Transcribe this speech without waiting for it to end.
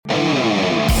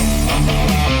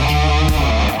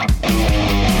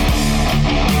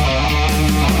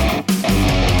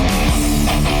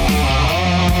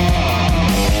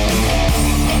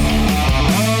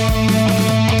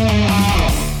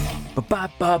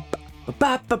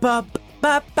Ba, ba, ba,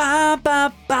 ba, ba,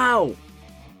 ba, bow.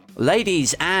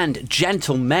 Ladies and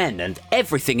gentlemen and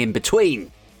everything in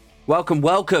between,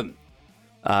 welcome.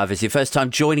 If it's your first time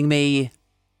joining me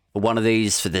for one of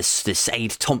these, for this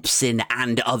Aid Thompson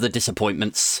and other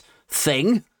disappointments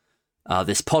thing,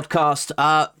 this podcast,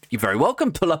 you're very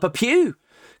welcome. Pull up a pew,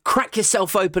 crack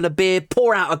yourself open a beer,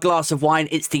 pour out a glass of wine.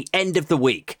 It's the end of the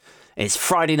week. It's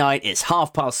Friday night. It's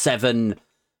 7:30.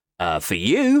 For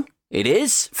you, it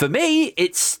is. For me,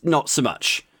 it's not so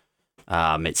much.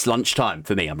 It's lunchtime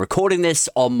for me. I'm recording this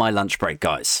on my lunch break,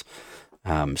 guys.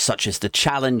 Such is the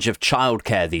challenge of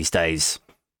childcare these days.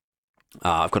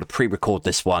 I've got to pre-record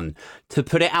this one to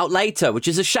put it out later, which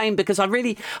is a shame because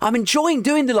I'm enjoying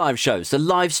doing the live shows, the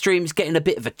live streams, getting a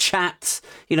bit of a chat,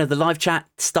 the live chat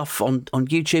stuff on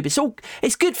YouTube.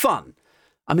 It's good fun.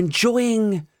 I'm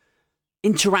enjoying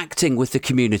interacting with the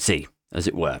community, as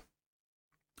it were,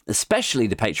 especially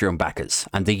the Patreon backers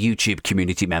and the YouTube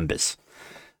community members.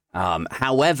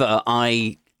 However,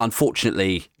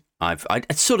 unfortunately, I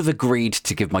sort of agreed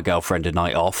to give my girlfriend a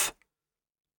night off,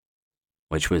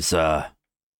 which was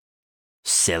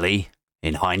silly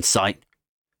in hindsight,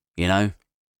 Do you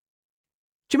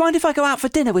mind if I go out for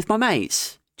dinner with my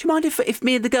mates? Do you mind if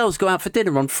me and the girls go out for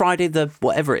dinner on Friday, the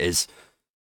whatever it is?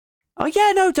 Oh,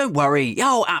 yeah, no, don't worry.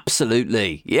 Oh,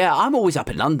 absolutely. Yeah, I'm always up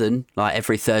in London, like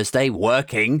every Thursday,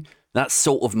 working. That's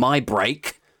sort of my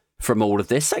break from all of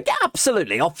this. So, yeah,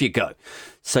 absolutely. Off you go.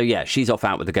 So, yeah, she's off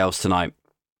out with the girls tonight.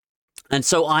 And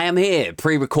so I am here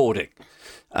pre-recording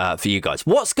for you guys.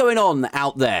 What's going on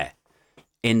out there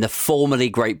in the formerly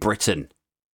Great Britain?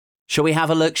 Shall we have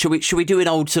a look? Shall we do an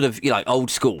old sort of, old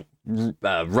school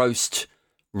roast,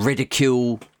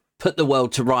 ridicule, put the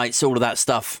world to rights, all of that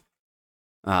stuff?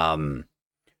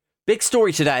 Big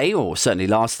story today, or certainly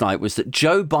last night, was that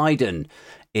Joe Biden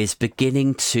is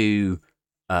beginning to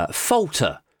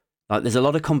falter. Like, there's a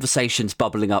lot of conversations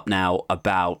bubbling up now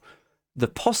about the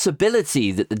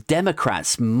possibility that the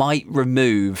Democrats might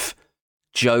remove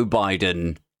Joe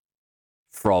Biden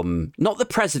from not the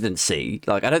presidency.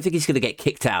 Like, I don't think he's going to get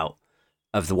kicked out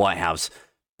of the White House,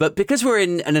 but because we're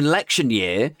in an election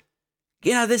year,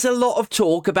 there's a lot of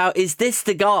talk about, is this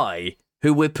the guy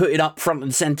who we're putting up front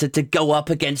and center to go up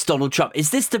against Donald Trump?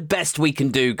 Is this the best we can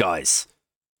do, guys?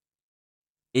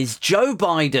 Is Joe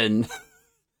Biden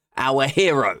our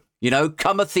hero?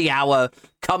 Cometh the hour,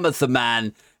 cometh the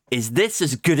man. Is this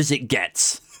as good as it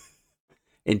gets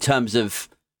in terms of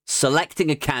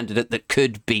selecting a candidate that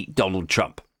could beat Donald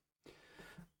Trump?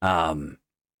 And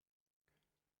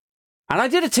I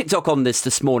did a TikTok on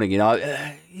this morning.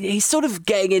 He's sort of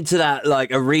getting into that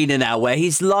arena now where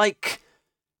he's like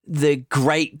the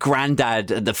great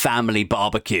granddad at the family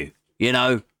barbecue,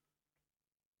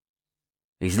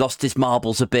 He's lost his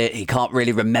marbles a bit. He can't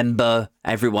really remember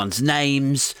everyone's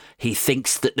names. He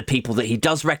thinks that the people that he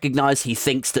does recognize, he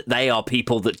thinks that they are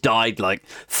people that died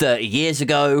 30 years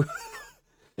ago.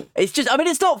 It's just,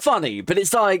 it's not funny, but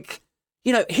it's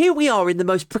here we are in the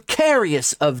most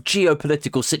precarious of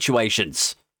geopolitical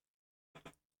situations,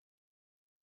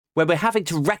 where we're having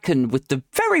to reckon with the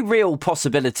very real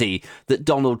possibility that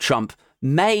Donald Trump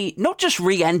may not just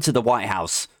re-enter the White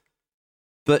House,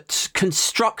 but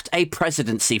construct a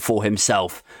presidency for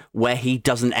himself where he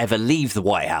doesn't ever leave the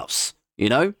White House,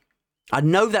 I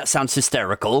know that sounds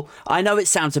hysterical. I know it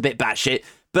sounds a bit batshit,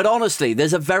 but honestly,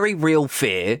 there's a very real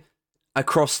fear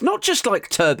across not just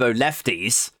turbo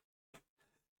lefties,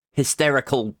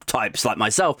 hysterical types like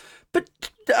myself, but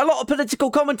a lot of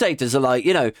political commentators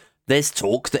are there's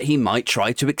talk that he might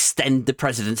try to extend the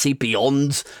presidency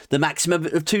beyond the maximum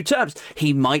of 2 terms.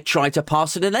 He might try to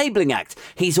pass an enabling act.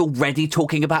 He's already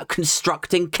talking about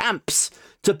constructing camps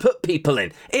to put people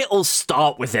in. It'll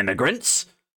start with immigrants,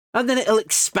 and then it'll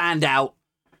expand out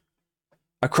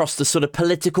across the sort of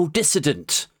political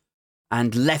dissident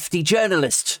and lefty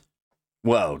journalist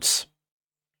worlds.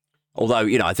 Although,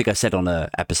 I think I said on an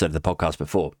episode of the podcast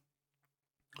before,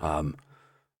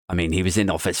 he was in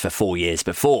office for 4 years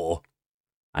before,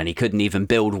 and he couldn't even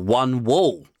build one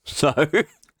wall. So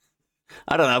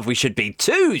I don't know if we should be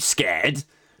too scared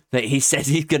that he says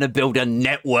he's going to build a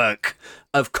network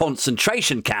of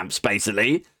concentration camps,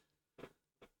 basically.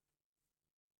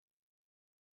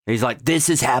 He's like, this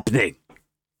is happening.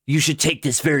 You should take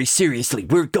this very seriously.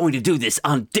 We're going to do this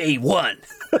on day one.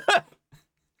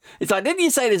 It's like, didn't you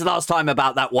say this last time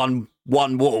about that one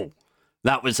wall?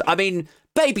 That was,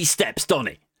 baby steps,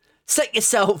 Donny. Set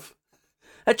yourself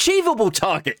achievable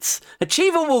targets,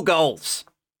 achievable goals,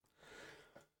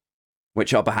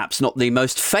 which are perhaps not the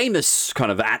most famous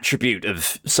kind of attribute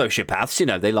of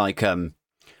sociopaths. They like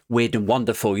weird and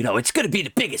wonderful. It's going to be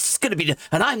the biggest. It's going to be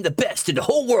and I'm the best in the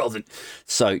whole world. And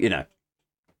so,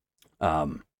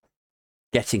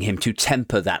 Getting him to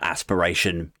temper that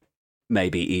aspiration may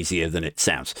be easier than it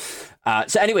sounds.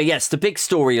 So anyway, yes, the big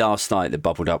story last night that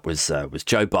bubbled up was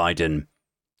Joe Biden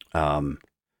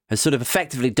has sort of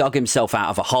effectively dug himself out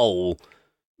of a hole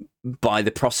by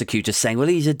the prosecutor saying, well,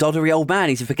 he's a doddery old man.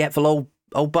 He's a forgetful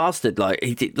old bastard. Like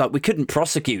we couldn't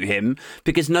prosecute him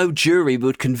because no jury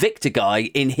would convict a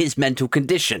guy in his mental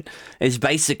condition, is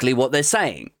basically what they're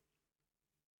saying.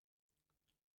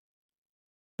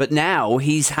 But now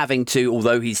he's having to,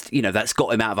 although he's, that's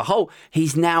got him out of a hole,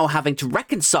 he's now having to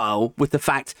reconcile with the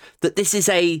fact that this is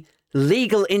a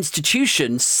legal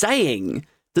institution saying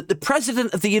that the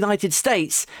President of the United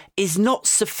States is not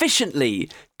sufficiently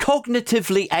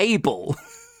cognitively able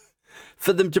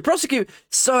for them to prosecute.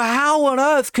 So how on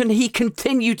earth can he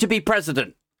continue to be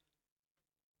president?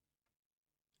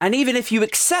 And even if you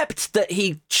accept that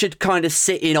he should kind of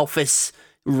sit in office,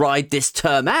 ride this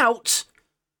term out,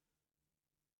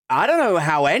 I don't know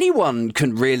how anyone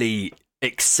can really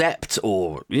accept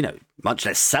or, much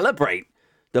less celebrate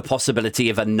the possibility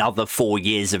of another 4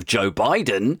 years of Joe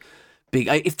Biden.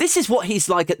 If this is what he's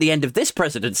like at the end of this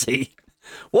presidency,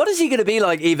 what is he going to be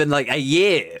like even like a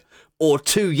year or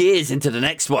 2 years into the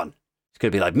next one? It's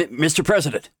going to be like, Mr.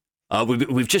 President,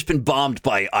 we've just been bombed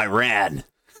by Iran.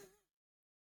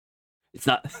 It's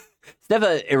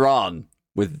never Iran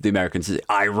with the Americans. It's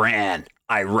Iran,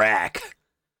 Iraq.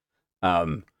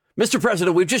 Mr.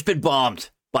 President, we've just been bombed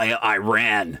by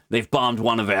Iran. They've bombed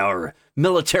one of our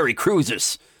military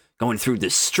cruisers going through the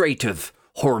Strait of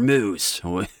Hormuz,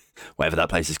 whatever that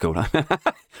place is called.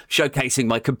 Showcasing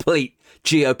my complete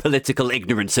geopolitical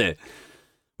ignorance here.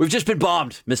 We've just been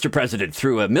bombed, Mr. President,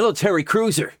 through a military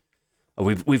cruiser.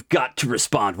 We've got to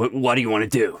respond. What do you want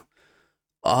to do?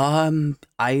 I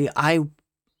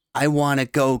want to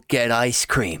go get ice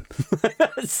cream.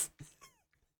 Is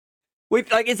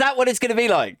that what it's going to be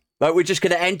like? Like, we're just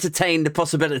going to entertain the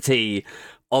possibility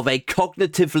of a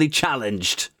cognitively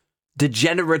challenged,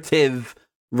 degenerative,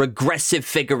 regressive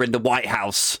figure in the White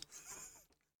House.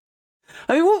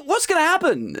 I mean, what's going to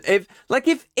happen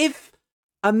if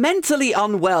a mentally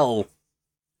unwell,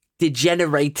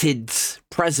 degenerated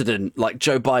president like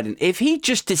Joe Biden, if he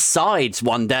just decides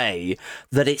one day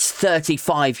that it's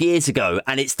 35 years ago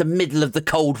and it's the middle of the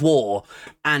Cold War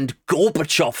and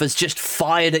Gorbachev has just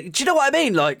fired it, do you know what I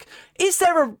mean? Like, is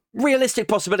there a realistic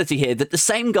possibility here that the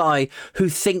same guy who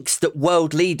thinks that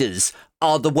world leaders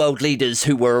are the world leaders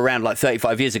who were around like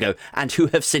 35 years ago and who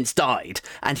have since died,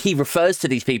 and he refers to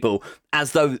these people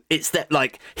as though it's that,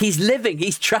 like, he's living,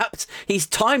 he's trapped, he's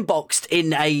time boxed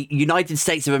in a United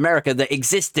States of America that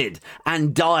existed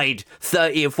and died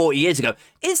 30 or 40 years ago?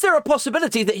 Is there a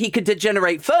possibility that he could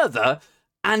degenerate further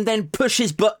and then push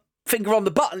his finger on the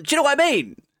button? Do you know what I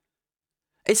mean?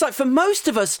 It's like, for most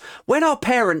of us, when our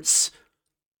parents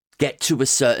get to a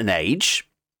certain age,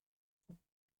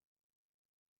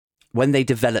 when they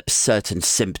develop certain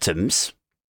symptoms,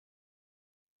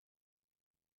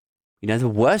 the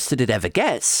worst that it ever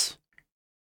gets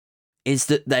is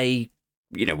that they,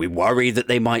 we worry that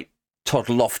they might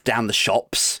toddle off down the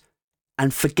shops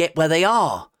and forget where they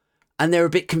are. And they're a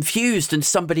bit confused and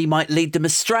somebody might lead them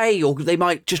astray, or they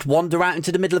might just wander out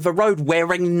into the middle of a road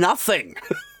wearing nothing.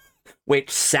 Which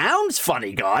sounds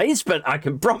funny, guys, but I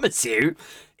can promise you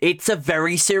it's a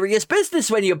very serious business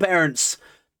when your parents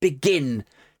begin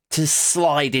to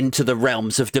slide into the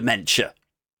realms of dementia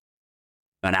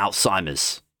and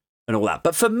Alzheimer's and all that.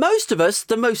 But for most of us,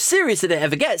 the most serious that it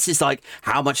ever gets is like,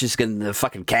 how much is the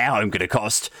fucking care home going to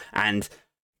cost? And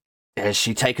has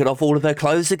she taken off all of her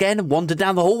clothes again and wandered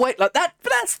down the hallway? Like that,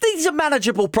 these are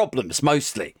manageable problems,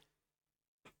 mostly.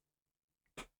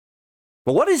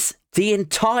 But what is the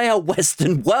entire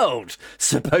Western world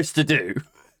supposed to do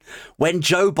when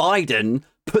Joe Biden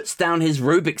puts down his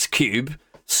Rubik's Cube,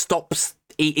 stops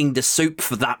eating the soup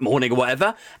for that morning or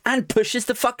whatever, and pushes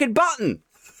the fucking button?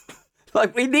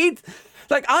 Like, we need...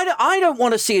 Like, I don't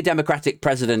want to see a Democratic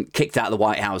president kicked out of the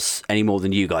White House any more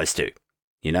than you guys do.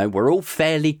 We're all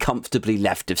fairly comfortably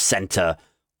left of center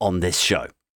on this show.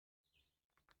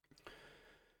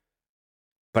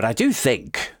 But I do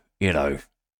think,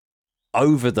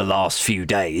 over the last few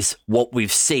days, what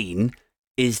we've seen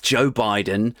is Joe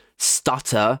Biden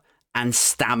stutter and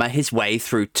stammer his way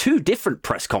through two different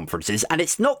press conferences. And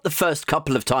it's not the first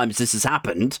couple of times this has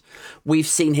happened. We've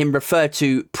seen him refer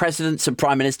to presidents and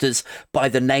prime ministers by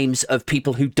the names of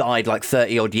people who died like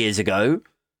 30 odd years ago.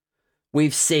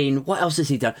 We've seen, what else has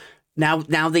he done?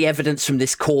 Now the evidence from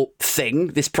this court thing,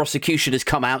 this prosecution has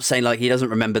come out saying, like, he doesn't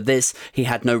remember this. He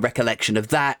had no recollection of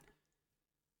that.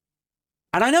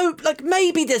 And I know, like,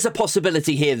 maybe there's a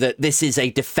possibility here that this is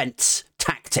a defense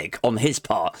tactic tactic on his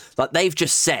part. Like, they've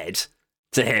just said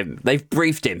to him, they've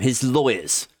briefed him, his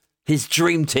lawyers, his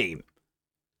dream team.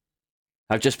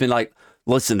 I've just been like,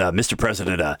 listen, Mr.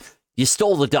 President, you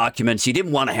stole the documents. You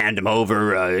didn't want to hand them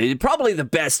over. Probably the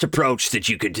best approach that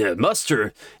you could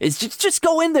muster is just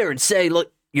go in there and say,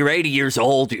 look, you're 80 years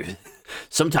old.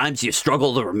 Sometimes you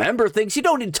struggle to remember things you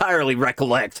don't entirely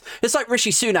recollect. It's like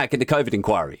Rishi Sunak in the COVID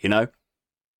inquiry, you know?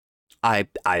 I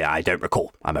don't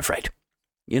recall, I'm afraid.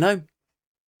 You know?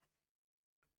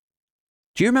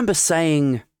 Do you remember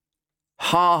saying,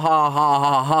 ha, ha, ha,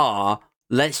 ha, ha,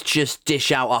 let's just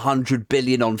dish out 100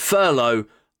 billion on furlough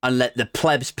and let the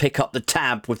plebs pick up the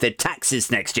tab with their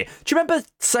taxes next year? Do you remember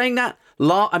saying that?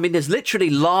 I mean, there's literally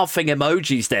laughing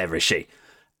emojis there, Rishi.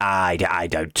 I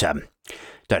don't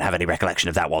have any recollection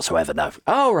of that whatsoever, no.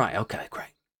 Oh, right, okay, great.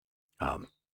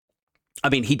 I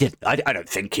mean, he did. I don't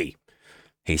think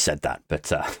he said that, but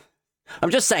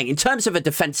I'm just saying, in terms of a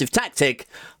defensive tactic,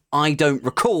 I don't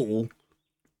recall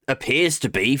appears to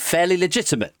be fairly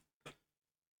legitimate.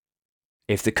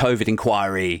 If the COVID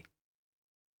inquiry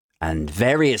and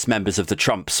various members of the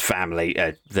Trump family,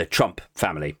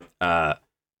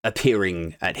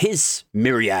 appearing at his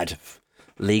myriad of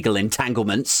legal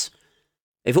entanglements,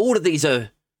 if all of these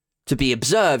are to be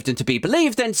observed and to be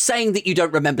believed, then saying that you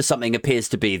don't remember something appears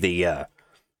to be the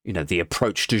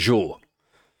approach du jour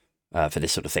for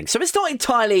this sort of thing. So it's not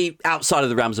entirely outside of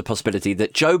the realms of possibility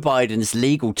that Joe Biden's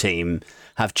legal team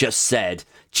have just said,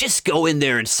 just go in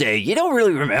there and say, you don't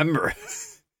really remember.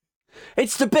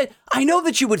 It's the bit. I know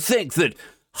that you would think that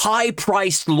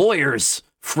high-priced lawyers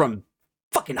from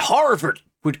fucking Harvard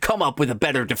would come up with a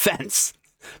better defense.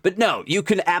 But no, you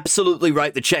can absolutely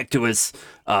write the check to us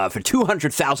for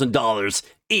 $200,000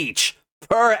 each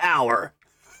per hour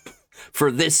for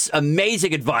this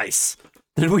amazing advice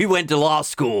that we went to law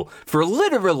school for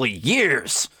literally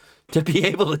years to be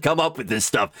able to come up with this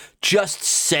stuff. Just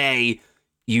say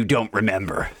you don't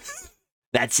remember.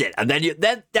 That's it. And then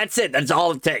that's it. That's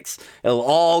all it takes. It'll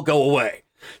all go away.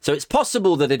 So it's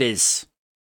possible that it is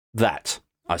that,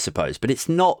 I suppose. But it's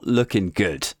not looking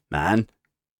good, man.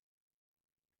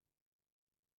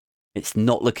 It's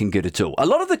not looking good at all. A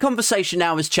lot of the conversation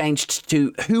now has changed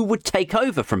to who would take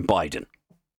over from Biden.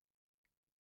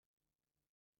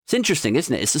 It's interesting,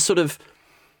 isn't it? It's a sort of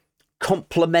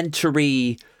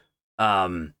complementary,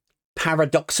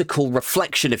 paradoxical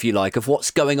reflection, if you like, of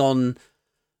what's going on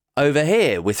over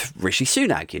here with Rishi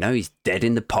Sunak. You know, he's dead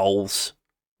in the polls.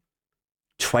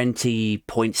 20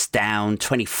 points down,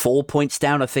 24 points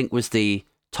down, I think was the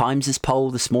Times'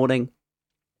 poll this morning.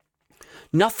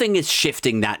 Nothing is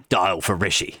shifting that dial for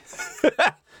Rishi,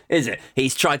 is it?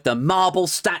 He's tried the marble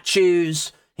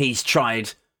statues. He's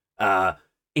tried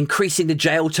increasing the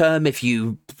jail term if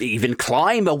you even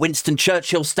climb a Winston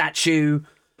Churchill statue.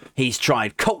 He's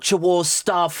tried culture wars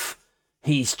stuff.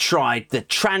 He's tried the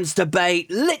trans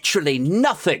debate. Literally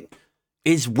nothing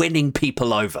is winning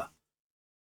people over.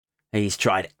 He's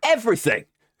tried everything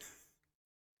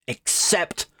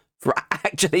except for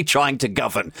actually trying to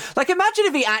govern. Like, imagine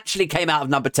if he actually came out of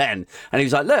number 10 and he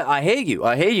was like, look, I hear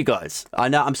you guys. I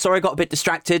know, I'm sorry I got a bit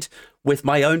distracted with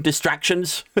my own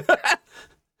distractions.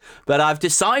 But I've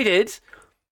decided,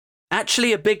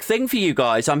 actually a big thing for you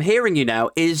guys, I'm hearing you now,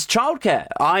 is childcare.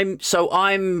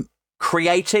 I'm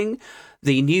creating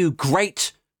the new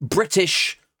great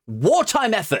British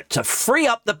wartime effort to free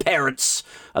up the parents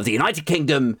of the United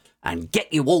Kingdom and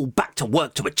get you all back to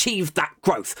work to achieve that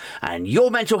growth. And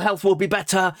your mental health will be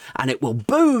better, and it will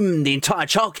boom the entire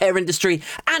childcare industry.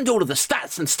 And all of the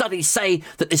stats and studies say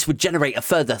that this would generate a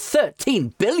further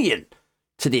 13 billion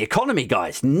to the economy,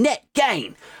 guys. Net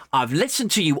gain. I've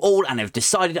listened to you all and have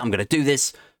decided I'm going to do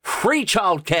this. Free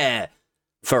childcare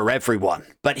for everyone.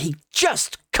 But he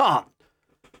just can't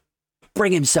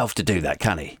bring himself to do that,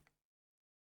 can he?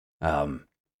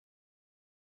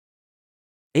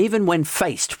 Even when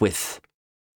faced with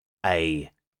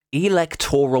a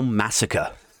electoral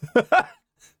massacre,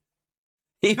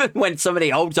 even when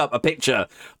somebody holds up a picture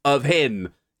of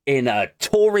him in a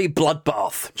Tory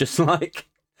bloodbath, just like,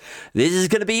 this is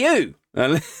going to be you,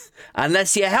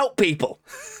 unless you help people.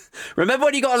 Remember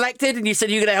when you got elected and you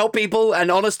said you're going to help people and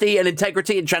honesty and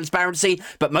integrity and transparency,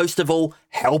 but most of all,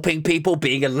 helping people,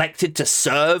 being elected to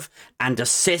serve and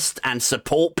assist and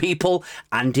support people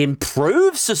and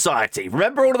improve society.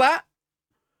 Remember all of that?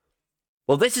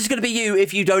 Well, this is going to be you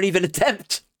if you don't even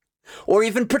attempt or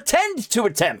even pretend to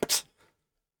attempt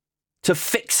to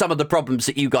fix some of the problems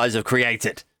that you guys have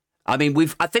created. I mean,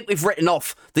 I think we've written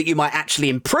off that you might actually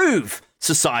improve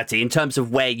society in terms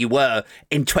of where you were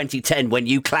in 2010 when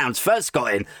you clowns first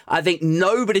got in. I think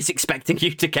nobody's expecting you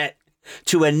to get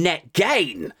to a net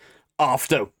gain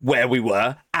after where we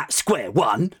were at square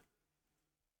one.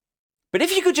 But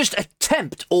if you could just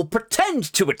attempt or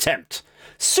pretend to attempt,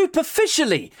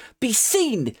 superficially be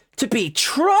seen to be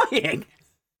trying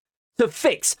to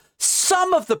fix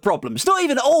some of the problems, not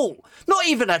even all, not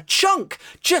even a chunk,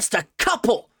 just a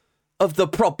couple of the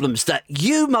problems that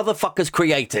you motherfuckers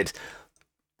created,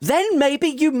 then maybe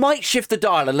you might shift the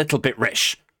dial a little bit,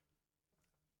 Rish.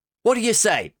 What do you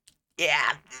say?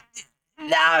 Yeah,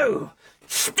 no,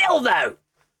 still no.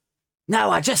 No,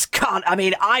 I just can't. I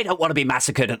mean, I don't want to be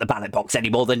massacred at the ballot box any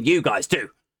more than you guys do.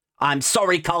 I'm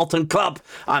sorry, Carlton Club.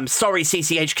 I'm sorry,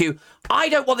 CCHQ. I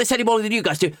don't want this any more than you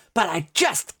guys do, but I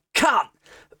just can't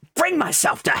bring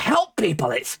myself to help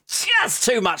people. It's just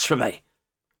too much for me.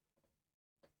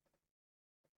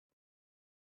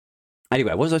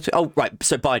 Anyway, what was I? Oh, right.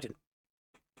 So Biden.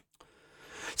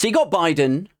 So you got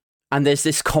Biden, and there's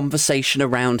this conversation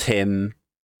around him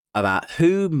about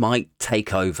who might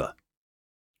take over.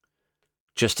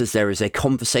 Just as there is a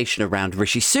conversation around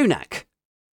Rishi Sunak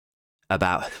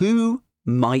about who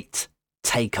might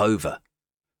take over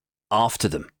after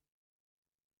them.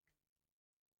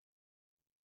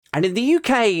 And in the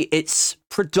UK, it's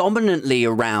predominantly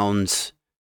around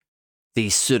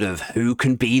these sort of who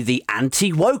can be the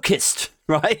anti-wokest,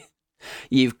 right?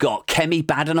 You've got Kemi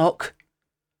Badenoch,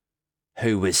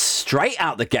 who was straight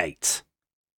out the gate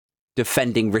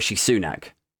defending Rishi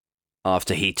Sunak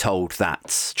after he told that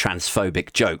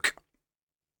transphobic joke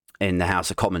in the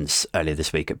House of Commons earlier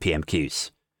this week at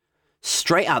PMQs.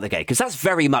 Straight out the gate, because that's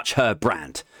very much her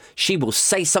brand. She will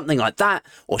say something like that,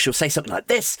 or she'll say something like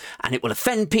this, and it will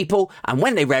offend people. And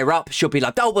when they rear up, she'll be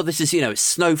like, oh, well, this is,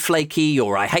 snowflakey,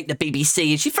 or I hate the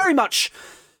BBC. And she's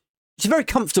very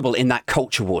comfortable in that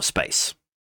culture war space,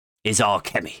 is our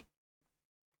Kemi.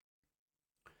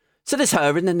 So there's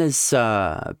her, and then there's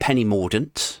Penny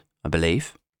Mordaunt, I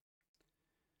believe.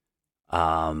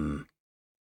 So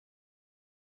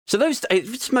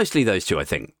it's mostly those two, I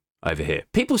think, over here.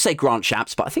 People say Grant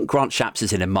Shapps, but I think Grant Shapps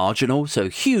is in a marginal, so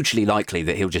hugely likely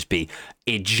that he'll just be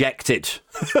ejected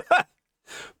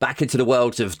back into the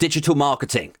world of digital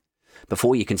marketing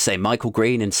before you can say Michael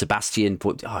Green and Sebastian.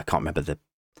 Oh, I can't remember the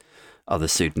other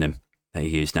pseudonym that he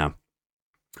used now.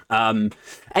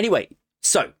 Anyway,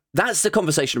 so that's the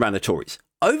conversation around the Tories.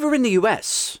 Over in the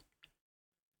US,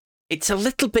 it's a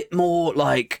little bit more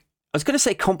like, I was going to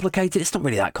say complicated. It's not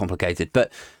really that complicated,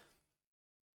 but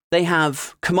they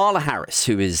have Kamala Harris,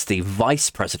 who is the vice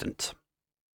president.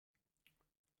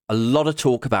 A lot of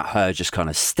talk about her just kind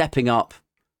of stepping up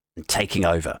and taking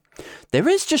over. There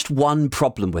is just one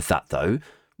problem with that, though,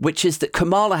 which is that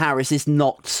Kamala Harris is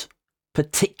not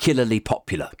particularly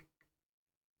popular.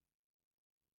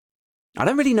 I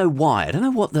don't really know why. I don't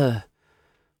know what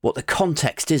the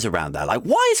context is around that. Like,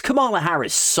 why is Kamala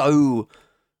Harris so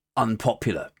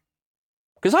unpopular?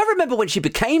 Because I remember when she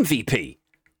became VP,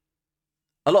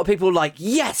 a lot of people were like,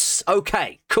 yes,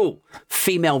 okay, cool.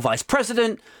 Female vice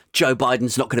president. Joe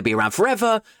Biden's not going to be around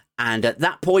forever. And at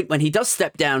that point, when he does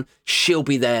step down, she'll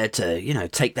be there to,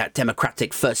 take that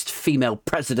Democratic first female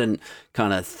president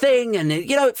kind of thing. And,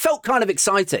 it felt kind of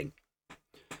exciting.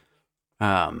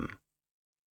 But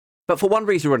for one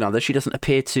reason or another, she doesn't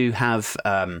appear to have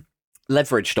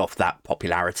leveraged off that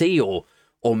popularity or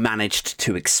managed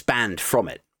to expand from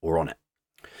it or on it.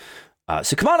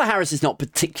 So Kamala Harris is not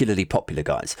particularly popular,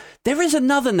 guys. There is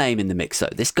another name in the mix, though.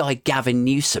 This guy, Gavin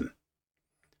Newsom.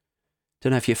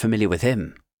 Don't know if you're familiar with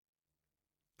him.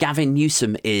 Gavin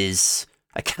Newsom is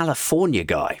a California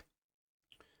guy.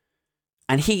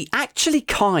 And he actually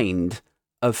kind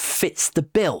of fits the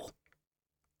bill.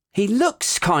 He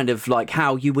looks kind of like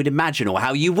how you would imagine, or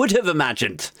how you would have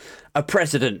imagined a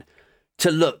president to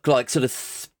look like sort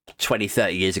of 20,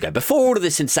 30 years ago, before all of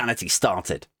this insanity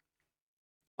started.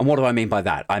 And what do I mean by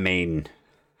that? I mean,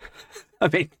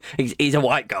 he's a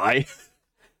white guy.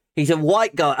 He's a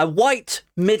white guy, a white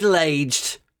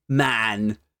middle-aged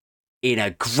man in a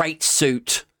great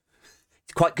suit.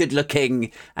 He's quite good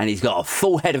looking, and he's got a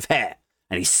full head of hair,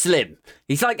 and he's slim.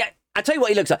 He's like, I tell you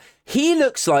what he looks like. He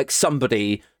looks like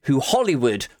somebody who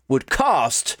Hollywood would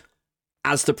cast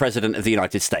as the president of the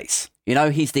United States.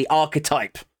 He's the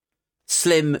archetype.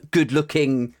 Slim, good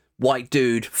looking, white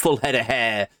dude, full head of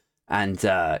hair. And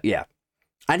yeah,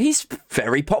 and he's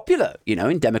very popular,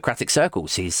 in Democratic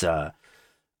circles. He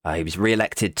was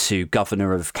re-elected to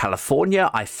governor of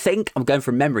California. I think I'm going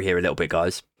from memory here a little bit,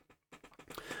 guys.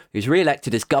 He was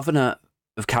re-elected as governor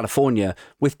of California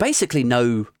with basically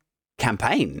no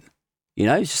campaign.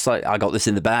 It's just like, I got this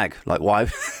in the bag. Like, why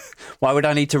would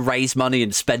I need to raise money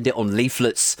and spend it on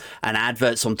leaflets and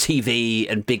adverts on TV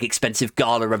and big expensive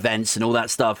gala events and all that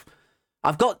stuff?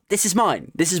 This is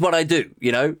mine. This is what I do,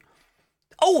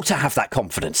 all to have that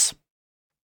confidence.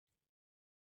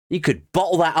 You could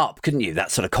bottle that up, couldn't you?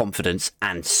 That sort of confidence,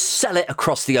 and sell it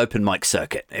across the open mic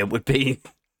circuit. It would be,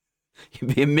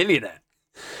 you'd be a millionaire.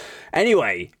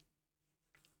 Anyway,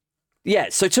 yeah.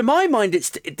 So to my mind,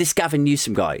 it's this Gavin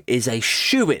Newsom guy is a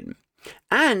shoo-in,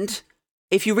 and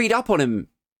if you read up on him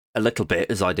a little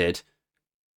bit, as I did,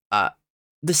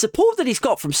 the support that he's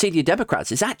got from senior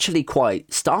Democrats is actually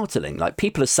quite startling. Like,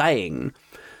 people are saying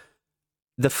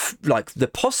the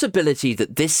possibility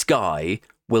that this guy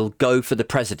will go for the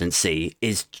presidency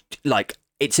is like,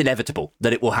 it's inevitable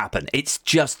that it will happen. It's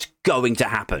just going to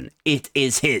happen. It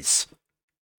is his.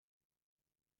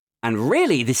 And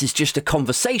really, this is just a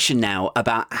conversation now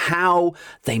about how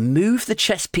they move the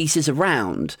chess pieces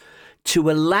around to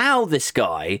allow this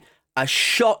guy a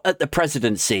shot at the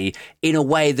presidency in a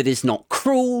way that is not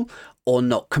cruel or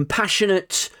not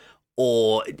compassionate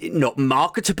or not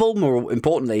marketable, more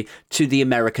importantly, to the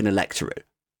American electorate.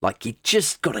 Like, you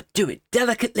just got to do it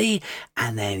delicately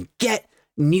and then get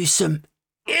Newsom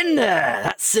in there.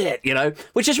 That's it, you know,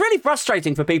 which is really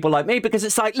frustrating for people like me, because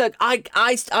it's like, look,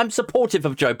 I'm supportive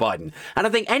of Joe Biden. And I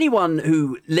think anyone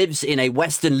who lives in a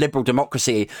Western liberal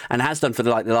democracy and has done for the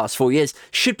last 4 years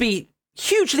should be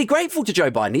hugely grateful to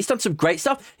Joe Biden. He's done some great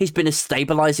stuff. He's been a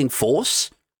stabilizing force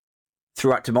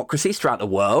throughout democracies throughout the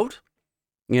world.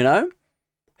 You know,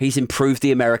 he's improved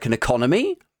the American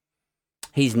economy.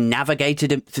 He's navigated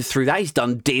him through that. He's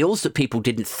done deals that people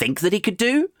didn't think that he could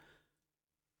do.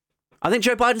 I think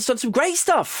Joe Biden's done some great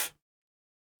stuff,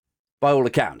 by all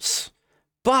accounts.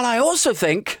 But I also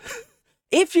think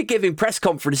if you're giving press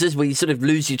conferences where you sort of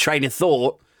lose your train of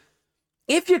thought,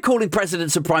 if you're calling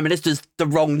presidents and prime ministers the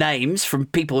wrong names from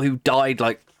people who died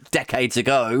like decades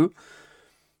ago,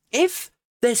 if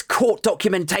there's court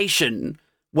documentation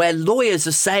where lawyers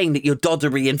are saying that you're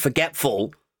doddery and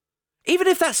forgetful, even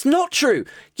if that's not true,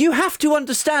 you have to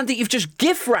understand that you've just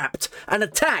gift-wrapped an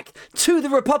attack to the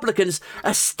Republicans,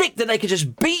 a stick that they could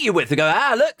just beat you with and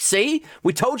go, look, see,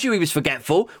 we told you he was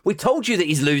forgetful. We told you that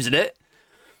he's losing it.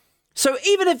 So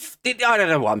even if, I don't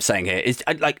know what I'm saying here, is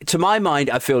like, to my mind,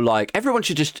 I feel like everyone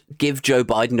should just give Joe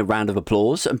Biden a round of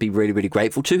applause and be really, really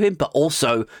grateful to him. But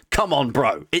also, come on,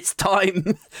 bro, it's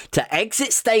time to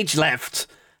exit stage left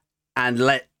and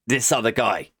let this other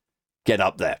guy get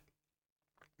up there.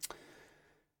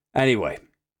 Anyway,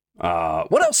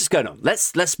 what else is going on?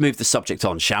 Let's move the subject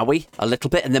on, shall we? A little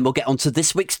bit, and then we'll get on to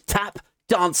this week's Tap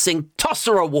Dancing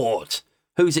Tosser Award.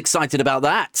 Who's excited about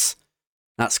that?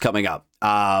 That's coming up.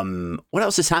 What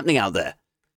else is happening out there?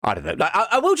 I don't know.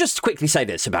 I will just quickly say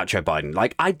this about Joe Biden.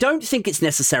 Like, I don't think it's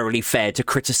necessarily fair to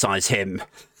criticize him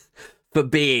for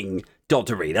being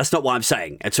doddery. That's not what I'm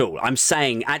saying at all. I'm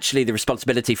saying, actually, the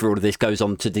responsibility for all of this goes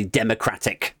on to the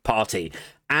Democratic Party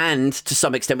and to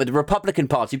some extent with the Republican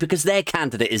Party, because their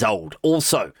candidate is old.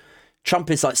 Also,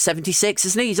 Trump is like 76,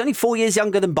 isn't he? He's only 4 years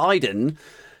younger than Biden.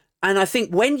 And I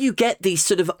think when you get these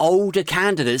sort of older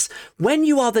candidates, when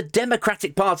you are the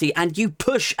Democratic Party and you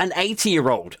push an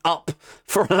 80-year-old up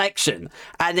for election,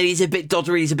 and then he's a bit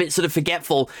doddery, he's a bit sort of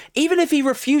forgetful, even if he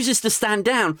refuses to stand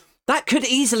down, that could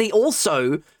easily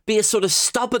also be a sort of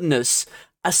stubbornness,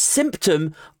 a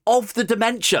symptom of the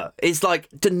dementia. Is like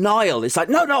denial. It's like,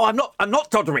 no, I'm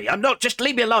not doddery. I'm not, just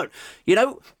leave me alone. You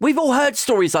know, we've all heard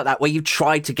stories like that where you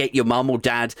try to get your mum or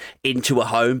dad into a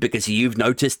home because you've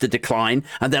noticed the decline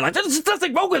and they're like, there's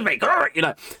nothing wrong with me. You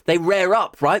know, they rear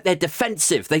up, right? They're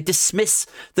defensive. They dismiss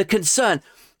the concern.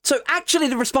 So actually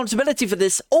the responsibility for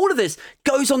this, all of this,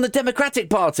 goes on the Democratic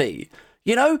Party.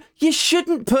 You know, you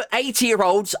shouldn't put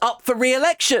 80-year-olds up for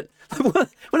re-election. What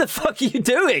the fuck are you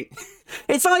doing?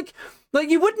 It's like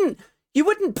you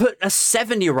wouldn't put a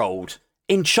 7-year-old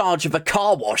in charge of a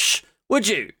car wash, would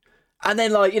you? And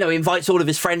then, like, you know, invites all of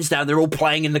his friends down. They're all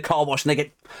playing in the car wash and they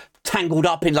get tangled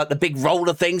up in like the big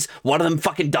roller things. One of them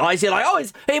fucking dies. You're like, oh,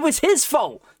 it was his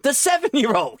fault. The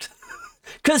 7-year-old.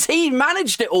 Because he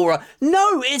managed it all right.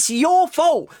 No, it's your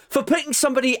fault for putting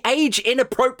somebody age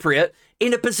inappropriate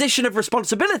in a position of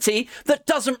responsibility that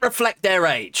doesn't reflect their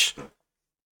age.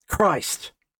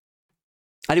 Christ.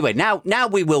 Anyway, now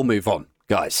we will move on,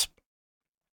 guys.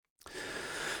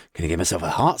 Gonna give myself a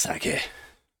heart attack here.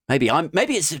 Maybe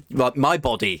it's like my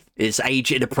body is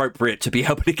age inappropriate to be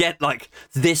able to get like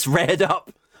this reared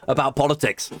up about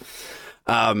politics.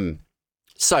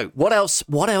 So what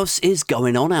else is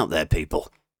going on out there,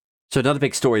 people? So another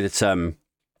big story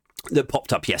that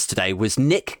popped up yesterday was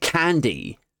Nick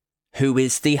Candy, who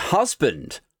is the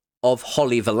husband of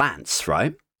Holly Valance,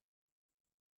 right?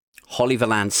 Holly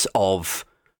Valance of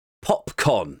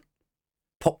PopCon,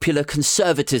 Popular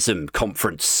Conservatism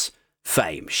Conference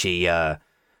fame. She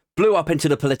blew up into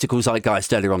the political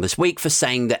zeitgeist earlier on this week for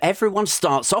saying that everyone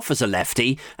starts off as a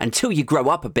lefty until you grow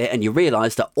up a bit and you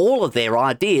realise that all of their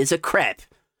ideas are crap.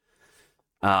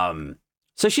 So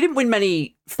she didn't win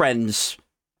many friends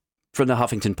from the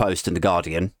Huffington Post and the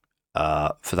Guardian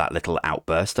for that little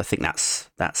outburst. I think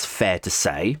that's fair to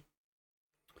say.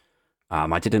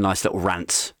 I did a nice little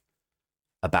rant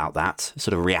about that,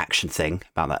 sort of reaction thing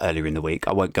about that earlier in the week.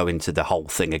 I won't go into the whole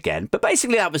thing again, but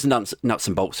basically that was nuts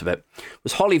and bolts of it.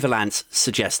 Was Holly Valance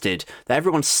suggested that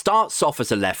everyone starts off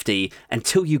as a lefty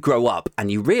until you grow up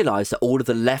and you realise that all of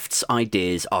the left's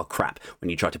ideas are crap. When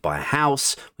you try to buy a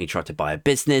house, when you try to buy a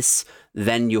business,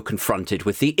 then you're confronted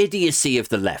with the idiocy of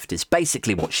the left, is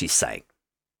basically what she's saying.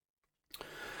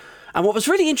 And what was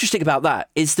really interesting about that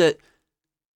is that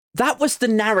was the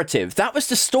narrative, that was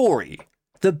the story,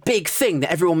 the big thing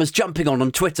that everyone was jumping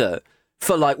on Twitter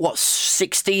for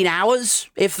 16 hours,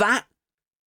 if that?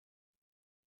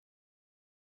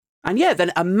 And yeah,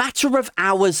 then a matter of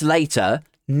hours later,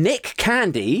 Nick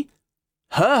Candy,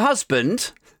 her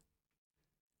husband,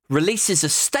 releases a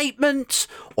statement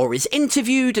or is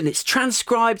interviewed and it's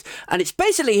transcribed. And it's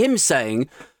basically him saying,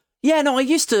 yeah, no, I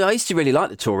used to really like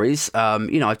the Tories.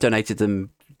 I've donated them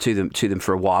to them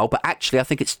for a while, but actually I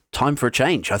think it's time for a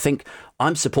change. I think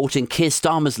I'm supporting Keir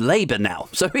Starmer's Labour now.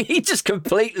 So he just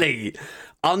completely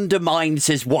undermines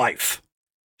his wife.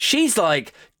 She's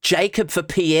like, Jacob for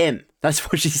PM. That's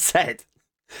what she said.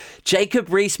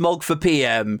 Jacob Rees-Mogg for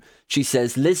PM. She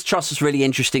says, Liz Truss was really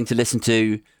interesting to listen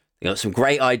to. They got some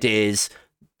great ideas.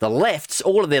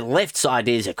 All of the left's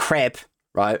ideas are crap,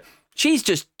 right? She's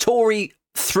just Tory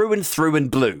through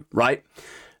and blue, right?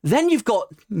 Then you've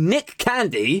got Nick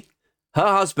Candy, her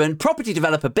husband, property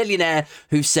developer, billionaire,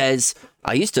 who says,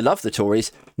 I used to love the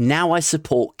Tories. Now I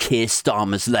support Keir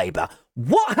Starmer's Labour.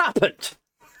 What happened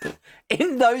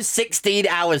in those 16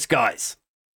 hours, guys?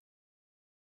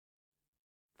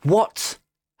 What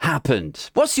happened?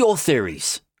 What's your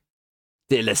theories,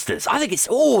 dear listeners? I think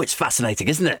it's fascinating,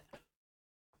 isn't it?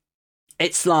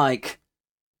 It's like,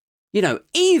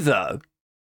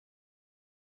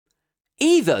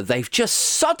 either they've just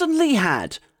suddenly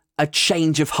had a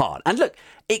change of heart. And look,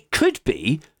 it could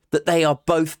be that they are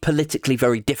both politically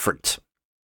very different.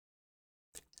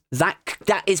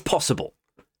 That is possible.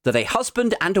 That a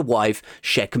husband and a wife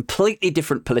share completely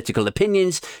different political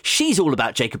opinions. She's all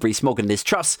about Jacob Rees-Mogg and Liz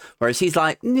Truss, whereas he's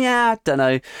like, yeah, don't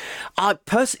know.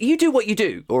 You do what you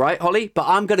do, all right, Holly? But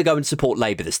I'm going to go and support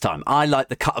Labour this time. I like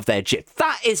the cut of their jib.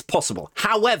 That is possible.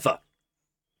 However,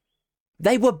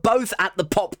 they were both at the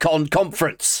PopCon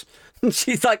conference.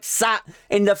 She's sat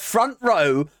in the front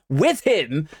row with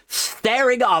him,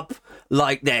 staring up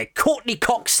like they're Courtney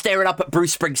Cox staring up at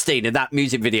Bruce Springsteen in that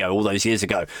music video all those years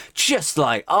ago. Just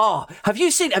have you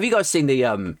guys seen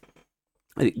the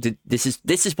this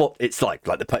is what it's like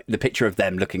the picture of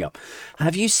them looking up.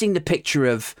 Have you seen the picture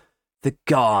of the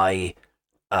guy,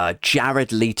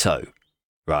 Jared Leto,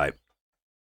 right?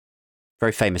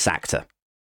 Very famous actor.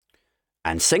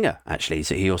 And singer, actually.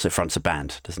 So he also fronts a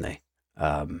band, doesn't he?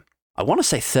 I want to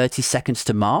say 30 Seconds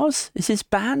to Mars is his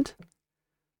band.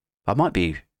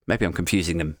 Maybe I'm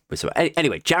confusing them with someone.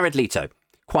 Anyway, Jared Leto,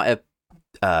 quite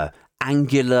a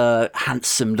angular,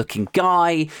 handsome-looking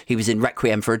guy. He was in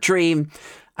Requiem for a Dream,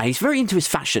 and he's very into his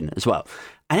fashion as well.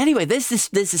 And anyway, there's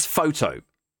this photo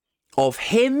of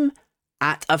him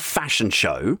at a fashion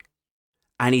show,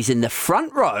 and he's in the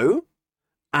front row,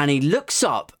 and he looks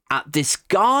up at this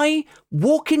guy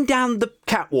walking down the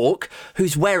catwalk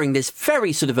who's wearing this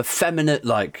very sort of effeminate,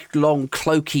 long,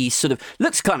 cloaky sort of,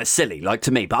 looks kind of silly,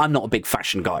 to me, but I'm not a big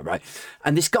fashion guy, right?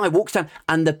 And this guy walks down,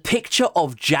 and the picture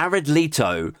of Jared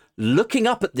Leto looking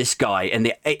up at this guy,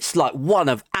 and it's one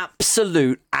of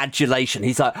absolute adulation.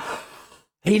 He's like,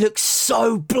 he looks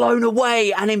so blown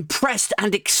away and impressed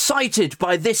and excited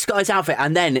by this guy's outfit.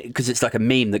 And then, because it's like a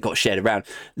meme that got shared around,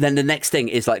 then the next thing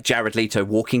is Jared Leto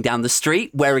walking down the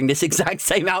street wearing this exact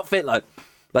same outfit.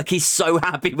 Like he's so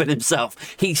happy with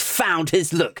himself. He's found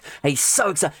his look. He's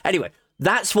so excited. Anyway,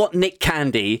 that's what Nick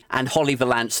Candy and Holly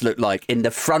Valance look like in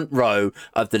the front row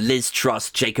of the Liz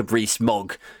Truss, Jacob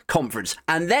Rees-Mogg conference.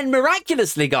 And then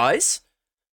miraculously, guys,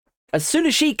 as soon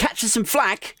as she catches some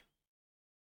flack,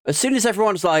 as soon as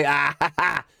everyone's like,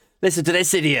 listen to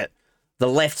this idiot. The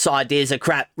left's ideas are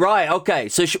crap. Right, okay,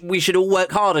 so we should all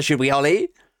work harder, should we, Holly?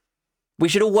 We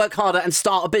should all work harder and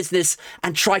start a business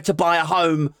and try to buy a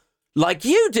home like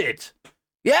you did.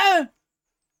 Yeah?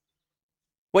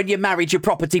 When you married your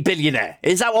property billionaire.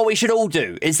 Is that what we should all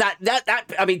do? Is that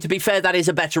I mean, to be fair, that is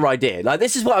a better idea.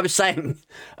 This is what I was saying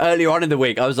earlier on in the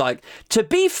week. I was like, to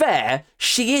be fair,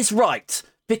 she is right.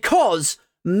 Because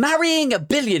marrying a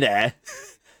billionaire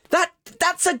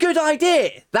That's a good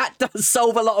idea. That does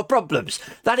solve a lot of problems.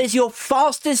 That is your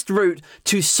fastest route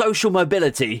to social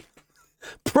mobility.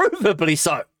 Provably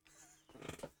so.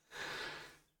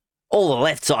 All the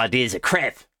left's ideas are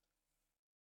crap.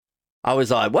 I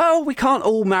was like, well, we can't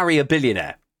all marry a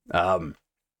billionaire. But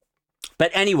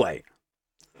anyway,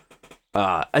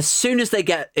 as soon as they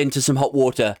get into some hot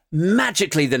water,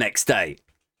 magically the next day,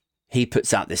 he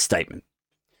puts out this statement.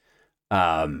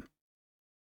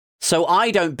 So I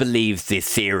don't believe the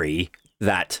theory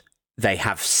that they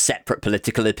have separate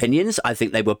political opinions. I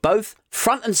think they were both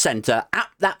front and center at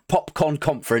that PopCon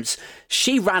conference.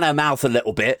 She ran her mouth a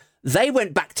little bit. They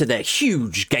went back to their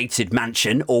huge gated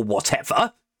mansion or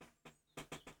whatever.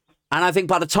 And I think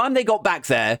by the time they got back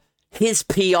there, his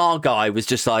PR guy was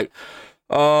just like,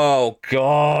 oh,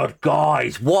 God,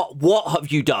 guys, what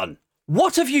have you done?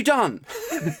 What have you done?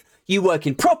 You work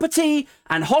in property,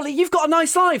 and Holly, you've got a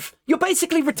nice life. You're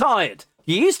basically retired.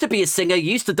 You used to be a singer,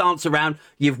 you used to dance around.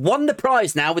 You've won the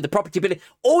prize now with the property bill.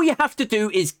 All you have to do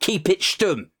is keep it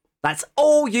stum. That's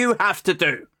all you have to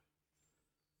do.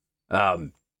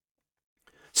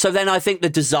 So then I think the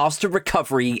disaster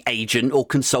recovery agent or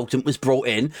consultant was brought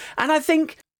in. And I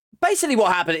think basically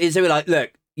what happened is they were like,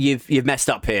 look, you've messed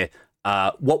up here.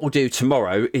 What we'll do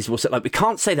tomorrow is we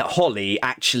can't say that Holly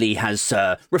actually has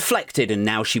reflected and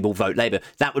now she will vote Labour.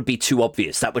 That would be too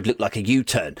obvious. That would look like a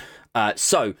U-turn.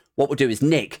 So what we'll do is,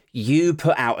 Nick, you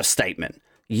put out a statement.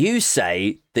 You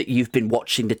say that you've been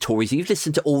watching the Tories, you've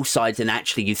listened to all sides, and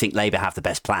actually you think Labour have the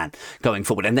best plan going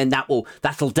forward. And then that'll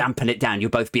dampen it down. You'll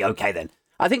both be okay then.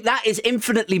 I think that is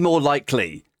infinitely more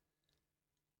likely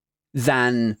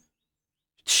than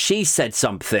she said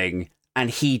something and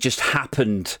he just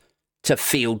happened to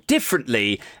feel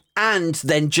differently and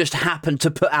then just happened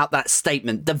to put out that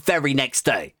statement the very next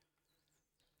day.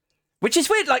 Which is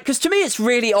weird, because to me it's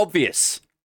really obvious.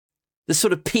 The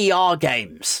sort of PR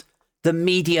games, the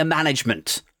media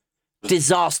management,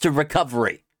 disaster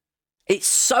recovery. It's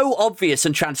so obvious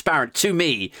and transparent to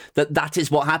me that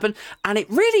is what happened. And it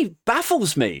really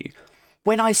baffles me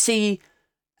when I see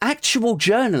actual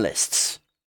journalists,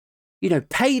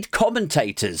 paid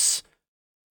commentators,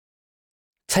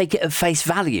 take it at face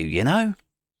value,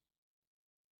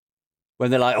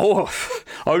 When they're like, oh,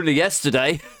 only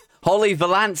yesterday, Holly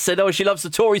Valance said, she loves the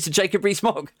Tories to Jacob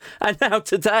Rees-Mogg. And now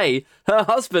today, her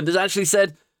husband has actually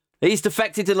said he's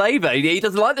defected to Labour. He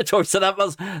doesn't like the Tories. So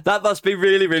that must be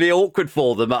really, really awkward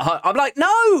for them. I'm like,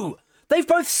 no! They've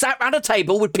both sat around a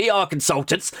table with PR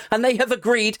consultants and they have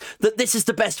agreed that this is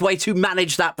the best way to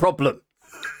manage that problem.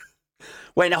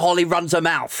 When Holly runs her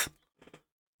mouth.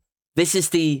 This is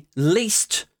the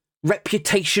least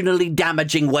reputationally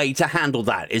damaging way to handle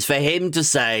that, is for him to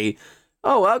say,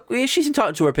 she's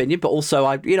entitled to her opinion, but also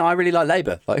I really like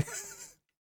Labour.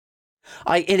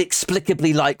 I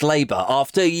inexplicably like Labour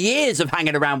after years of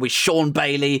hanging around with Sean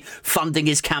Bailey, funding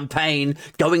his campaign,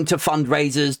 going to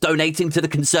fundraisers, donating to the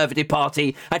Conservative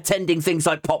Party, attending things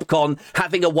like PopCon,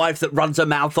 having a wife that runs her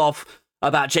mouth off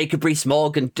about Jacob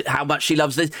Rees-Mogg and how much she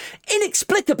loves this.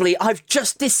 Inexplicably, I've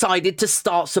just decided to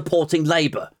start supporting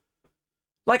Labour.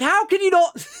 How can you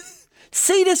not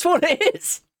see this what it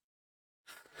is?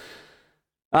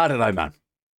 I don't know, man.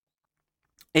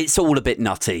 It's all a bit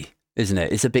nutty, isn't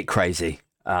it? It's a bit crazy.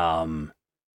 What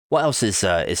else is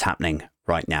happening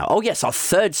right now? Oh, yes, our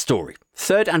third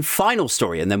and final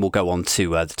story, and then we'll go on to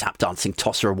the Tap Dancing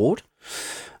Tosser Award.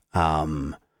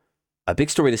 A big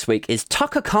story this week is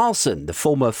Tucker Carlson, the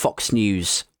former Fox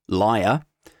News liar.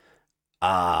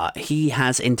 He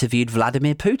has interviewed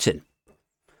Vladimir Putin.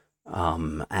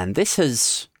 And this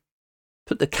has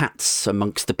put the cats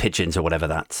amongst the pigeons, or whatever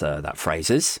that phrase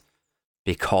is,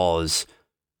 because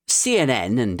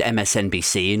CNN and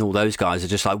MSNBC and all those guys are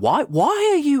just like,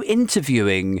 why are you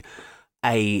interviewing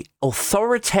a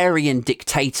authoritarian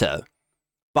dictator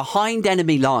behind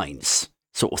enemy lines,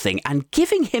 sort of thing, and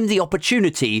giving him the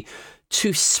opportunity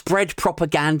to spread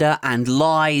propaganda and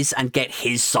lies and get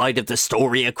his side of the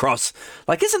story across?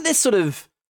 Isn't this sort of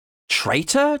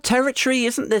traitor territory?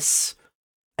 Isn't this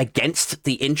against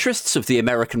the interests of the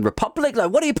American Republic?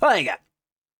 What are you playing at?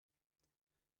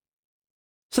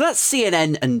 So that's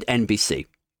CNN and NBC.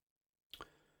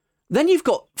 Then you've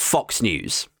got Fox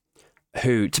News,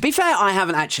 who, to be fair, I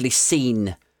haven't actually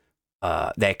seen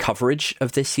their coverage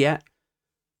of this yet.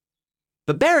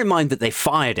 But bear in mind that they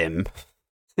fired him.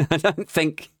 I don't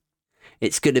think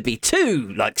it's going to be too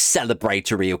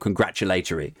celebratory or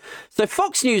congratulatory. So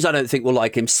Fox News, I don't think will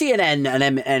like him. CNN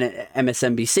and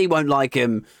MSNBC won't like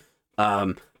him.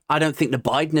 I don't think the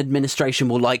Biden administration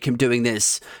will like him doing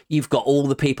this. You've got all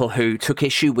the people who took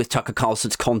issue with Tucker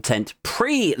Carlson's content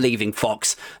pre-leaving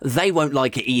Fox. They won't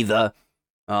like it either.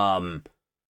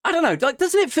 I don't know. Like,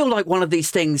 doesn't it feel like one of these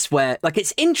things where, like,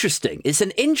 it's interesting? It's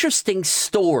an interesting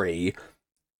story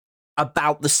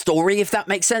about the story, if that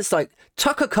makes sense. Like,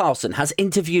 Tucker Carlson has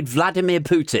interviewed Vladimir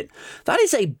Putin. That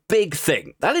is a big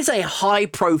thing. That is a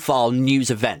high-profile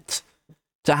news event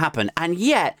to happen, and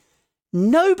yet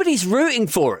nobody's rooting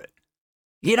for it.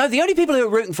 You know, the only people who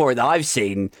are rooting for it that I've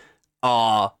seen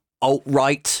are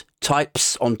alt-right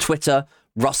types on Twitter,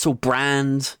 Russell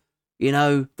Brand. You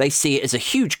know, they see it as a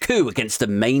huge coup against the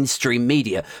mainstream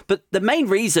media. But the main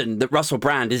reason that Russell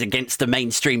Brand is against the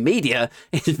mainstream media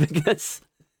is because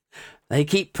they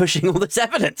keep pushing all this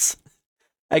evidence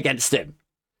against him.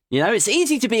 You know, it's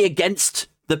easy to be against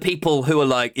the people who are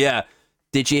like, yeah,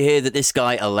 did you hear that this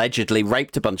guy allegedly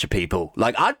raped a bunch of people?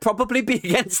 Like, I'd probably be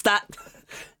against that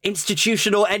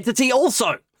institutional entity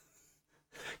also.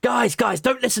 Guys,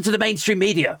 don't listen to the mainstream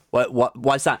media.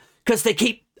 Why is that? Because they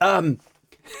keep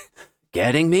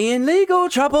getting me in legal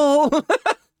trouble.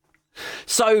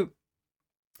 So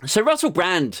Russell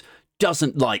Brand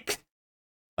doesn't like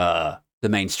the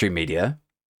mainstream media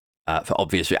for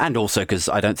obvious reasons, and also because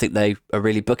I don't think they are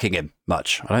really booking him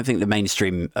much. I don't think the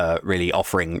mainstream really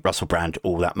offering Russell Brand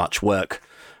all that much work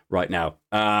right now.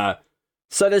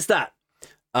 So there's that.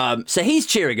 So he's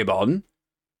cheering him on.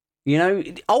 You know,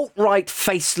 alt-right,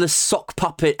 faceless, sock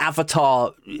puppet,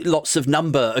 avatar, lots of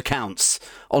number accounts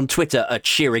on Twitter are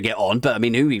cheering it on. But, I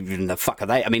mean, who even the fuck are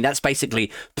they? I mean, that's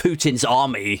basically Putin's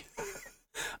army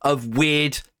of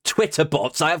weird Twitter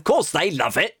bots. Of course, they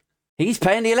love it. He's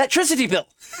paying the electricity bill.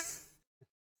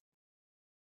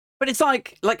 But it's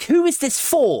like, who is this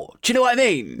for? Do you know what I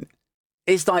mean?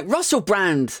 It's like Russell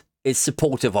Brand is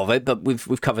supportive of it, but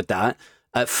we've covered that.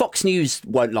 Fox News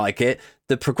won't like it.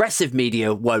 The progressive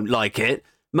media won't like it.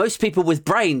 Most people with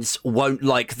brains won't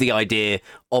like the idea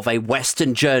of a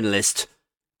Western journalist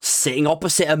sitting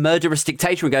opposite a murderous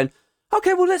dictator and going,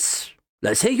 okay, well,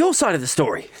 let's hear your side of the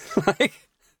story. Like,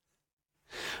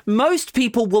 most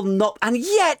people will not, and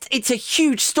yet it's a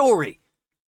huge story.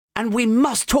 And we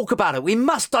must talk about it. We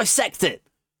must dissect it.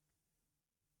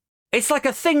 It's like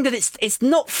a thing that it's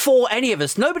not for any of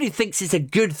us. Nobody thinks it's a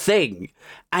good thing.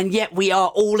 And yet we are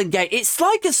all engaged. It's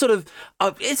like a sort of,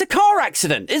 it's a car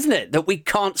accident, isn't it? That we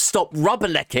can't stop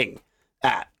rubbernecking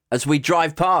at as we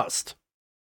drive past.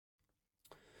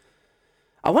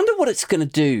 I wonder what it's going to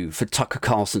do for Tucker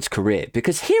Carlson's career.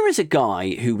 Because here is a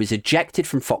guy who was ejected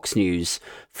from Fox News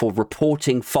for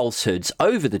reporting falsehoods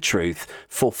over the truth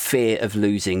for fear of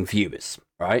losing viewers,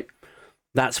 right?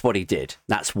 That's what he did.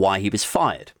 That's why he was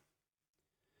fired.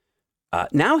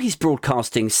 Now he's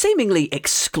broadcasting seemingly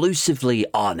exclusively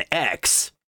on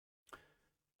X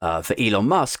for Elon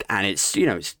Musk, and it's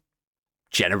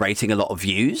generating a lot of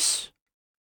views.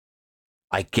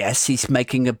 I guess he's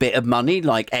making a bit of money,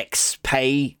 like X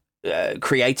pay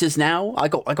creators now. I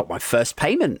got my first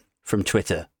payment from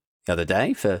Twitter the other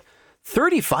day for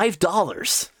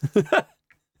 $35.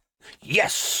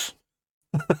 Yes.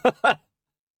 I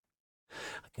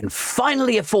can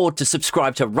finally afford to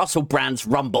subscribe to Russell Brand's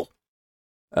Rumble.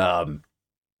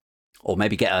 Or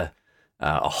maybe get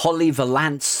a Holly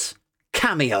Valance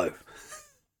cameo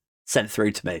sent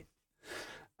through to me.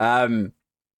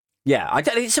 Yeah,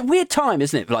 it's a weird time,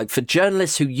 isn't it? Like for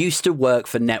journalists who used to work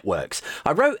for networks.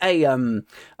 I wrote a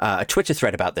Twitter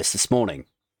thread about this morning.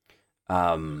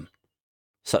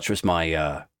 Such was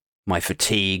my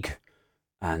fatigue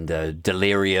and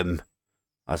delirium.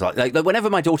 I was like, whenever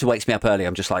my daughter wakes me up early,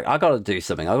 I'm just like, I got to do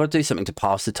something. I got to do something to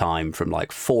pass the time from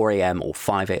like 4 a.m. or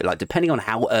 5 a.m. Like, depending on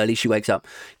how early she wakes up.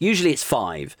 Usually it's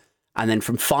 5. And then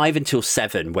from 5 until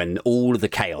 7, when all of the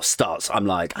chaos starts, I'm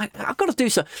like, I've got to do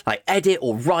something, like edit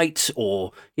or write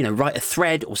or, write a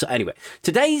thread or so. Anyway,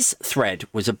 today's thread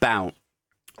was about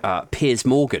Piers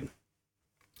Morgan.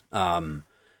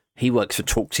 He works for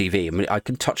Talk TV. I mean, I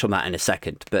can touch on that in a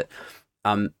second. But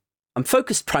I'm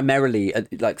focused primarily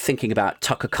at thinking about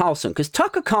Tucker Carlson, because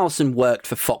Tucker Carlson worked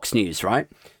for Fox News, right?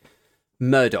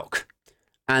 Murdoch.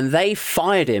 And they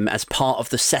fired him as part of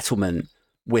the settlement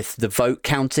with the vote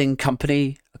counting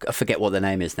company. I forget what their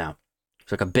name is now.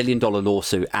 It's like $1 billion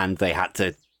lawsuit, and they had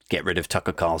to get rid of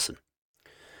Tucker Carlson.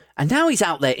 And now he's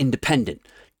out there independent,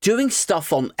 doing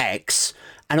stuff on X.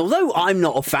 And although I'm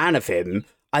not a fan of him,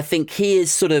 I think he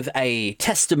is sort of a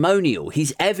testimonial.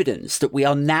 He's evidence that we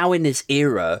are now in this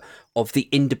era of the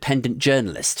independent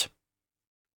journalist,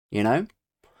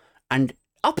 And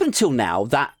up until now,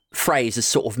 that phrase has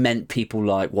sort of meant people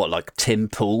like Tim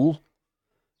Pool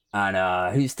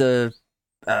and who's the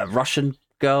Russian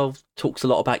girl, talks a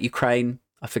lot about Ukraine.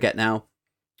 I forget now.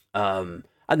 And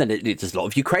then there's a lot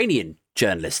of Ukrainian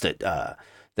journalists that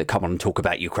come on and talk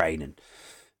about Ukraine.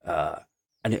 And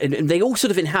And they all sort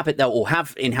of inhabit that, or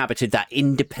have inhabited that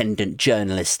independent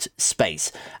journalist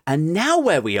space. And now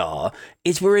where we are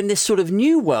is we're in this sort of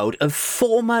new world of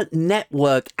former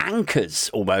network anchors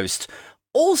almost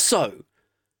also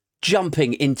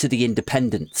jumping into the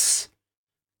independence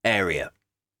area.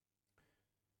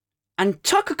 And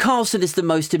Tucker Carlson is the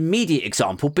most immediate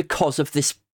example because of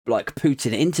this like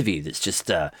Putin interview that's just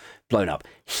blown up.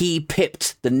 He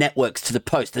pipped the networks to the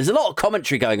post. There's a lot of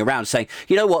commentary going around saying,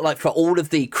 you know what, like for all of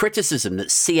the criticism that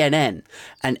CNN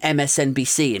and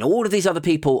MSNBC and all of these other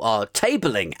people are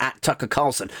tabling at Tucker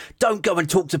Carlson, don't go and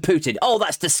talk to Putin. Oh,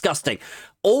 that's disgusting.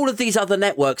 All of these other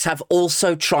networks have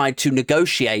also tried to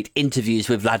negotiate interviews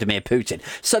with Vladimir Putin.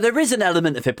 So there is an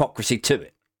element of hypocrisy to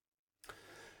it.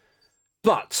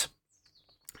 But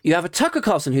you have a Tucker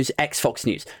Carlson who's ex-Fox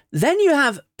News. Then you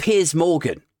have Piers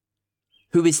Morgan,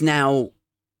 who is now,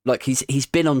 like, he's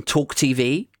been on Talk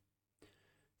TV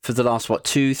for the last,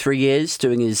 2-3 years,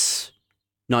 doing his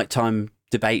nighttime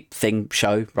debate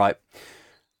show, right?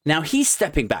 Now he's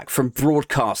stepping back from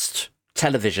broadcast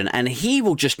television, and he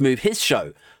will just move his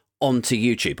show onto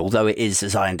YouTube, although it is,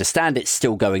 as I understand, it's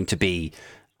still going to be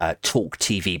Talk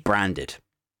TV branded.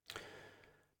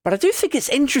 But I do think it's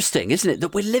interesting, isn't it,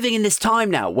 that we're living in this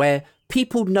time now where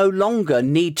people no longer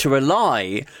need to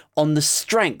rely on the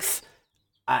strength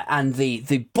and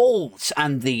the balls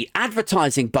and the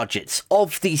advertising budgets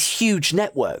of these huge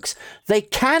networks. They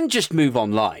can just move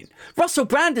online. Russell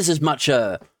Brand is as much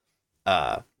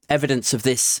evidence of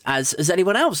this as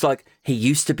anyone else. Like, he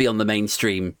used to be on the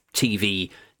mainstream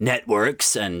TV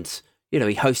networks, and, you know,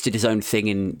 he hosted his own thing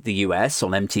in the US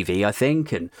on MTV, I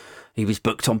think, and he was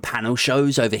booked on panel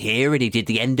shows over here, and he did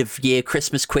the end of year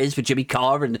Christmas quiz with Jimmy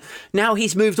Carr, and now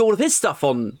he's moved all of his stuff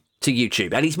on to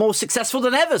YouTube, and he's more successful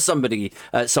than ever,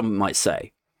 someone might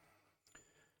say.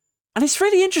 And it's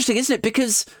really interesting, isn't it?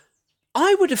 Because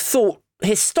I would have thought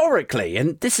historically,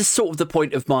 and this is sort of the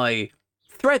point of my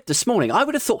thread this morning, I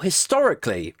would have thought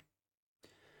historically,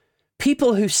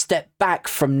 people who step back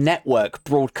from network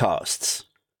broadcasts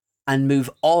and move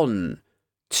on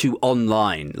to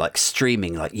online, like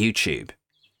streaming, like YouTube,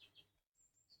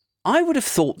 I would have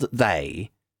thought that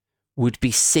they would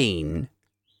be seen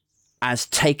as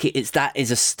that is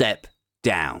a step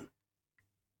down.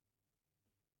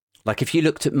 Like, if you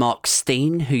looked at Mark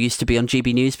Steen, who used to be on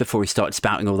GB News before he started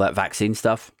spouting all that vaccine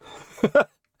stuff,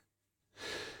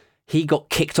 he got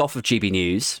kicked off of GB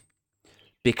News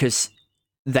because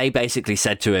they basically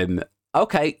said to him,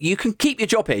 okay, you can keep your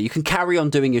job here, you can carry on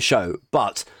doing your show,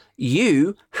 but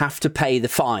you have to pay the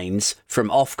fines from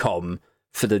Ofcom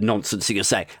for the nonsense that you're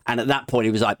saying. And at that point,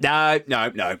 he was like, no.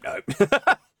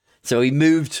 So he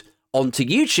moved onto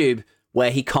YouTube, where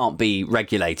he can't be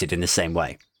regulated in the same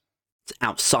way. It's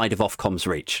outside of Ofcom's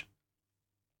reach.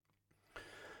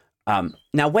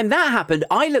 Now, when that happened,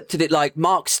 I looked at it like,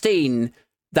 Mark Steen,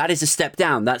 that is a step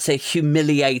down. That's a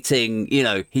humiliating, you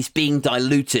know, he's being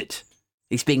diluted.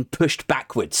 He's being pushed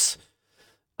backwards.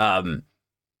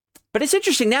 But it's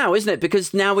interesting now, isn't it?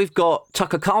 Because now we've got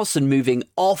Tucker Carlson moving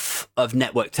off of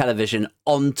network television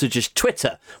onto just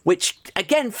Twitter, which,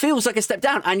 again, feels like a step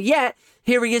down. And yet,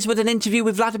 here he is with an interview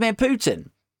with Vladimir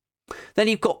Putin. Then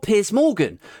you've got Piers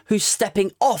Morgan, who's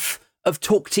stepping off of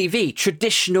Talk TV,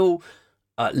 traditional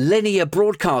linear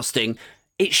broadcasting.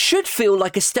 It should feel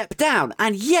like a step down.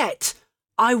 And yet,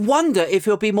 I wonder if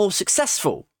he'll be more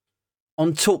successful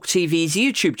on Talk TV's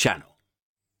YouTube channel.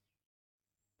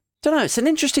 Don't know, it's an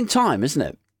interesting time, isn't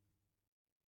it?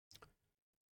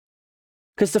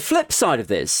 Because the flip side of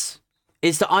this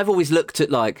is that I've always looked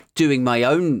at, like, doing my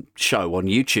own show on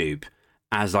YouTube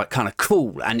as, like, kind of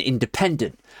cool and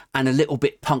independent and a little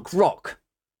bit punk rock,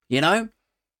 you know?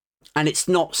 And it's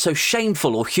not so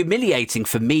shameful or humiliating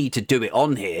for me to do it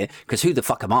on here, because who the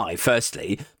fuck am I,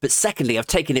 firstly? But secondly, I've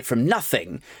taken it from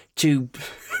nothing to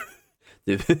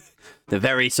the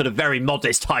very sort of very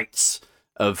modest heights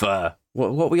of... What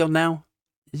are we on now?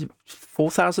 Is it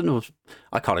 4,000 or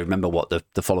I can't remember what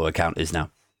the follower count is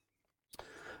now.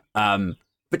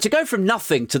 But to go from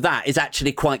nothing to that is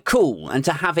actually quite cool, and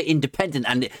to have it independent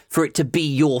and for it to be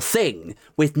your thing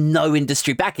with no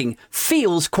industry backing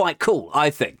feels quite cool, I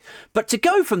think. But to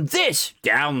go from this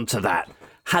down to that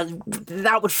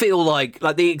would feel like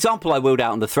the example I wheeled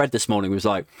out on the thread this morning was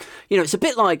like, you know, it's a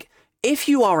bit like if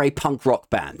you are a punk rock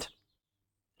band,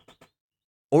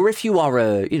 or if you are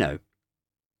a, you know,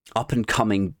 up and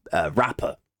coming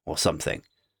rapper or something,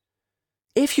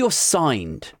 if you're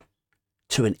signed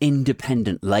to an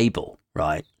independent label,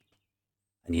 right,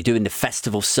 and you're doing the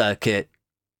festival circuit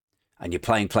and you're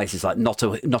playing places like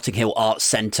Notting Hill Arts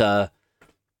Centre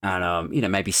and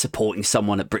maybe supporting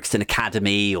someone at Brixton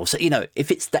Academy, or so, if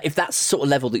that's the sort of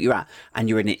level that you're at, and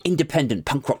you're in an independent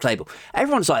punk rock label,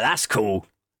 everyone's like, that's cool.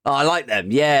 Oh, I like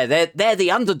them. Yeah, they're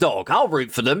the underdog. I'll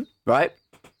root for them, right?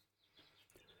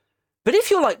 But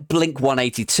if you're like Blink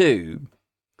 182,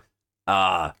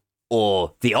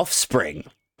 or The Offspring,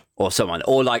 or someone,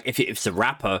 or like if it's a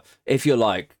rapper, if you're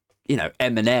like,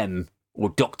 Eminem or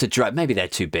Dr. Dre, maybe they're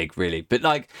too big, really, but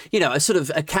like, a sort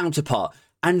of a counterpart,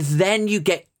 and then you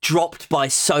get dropped by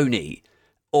Sony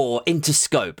or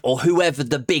Interscope or whoever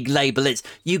the big label is,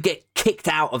 you get kicked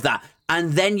out of that.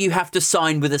 And then you have to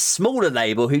sign with a smaller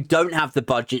label who don't have the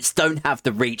budgets, don't have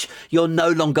the reach. You're no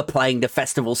longer playing the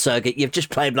festival circuit. You've just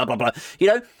played blah, blah, blah.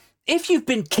 If you've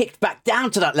been kicked back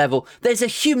down to that level, there's a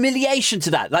humiliation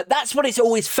to that. Like, that's what it's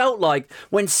always felt like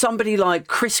when somebody like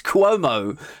Chris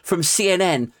Cuomo from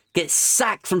CNN gets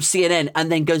sacked from CNN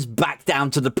and then goes back down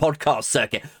to the podcast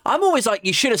circuit. I'm always like,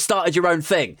 you should have started your own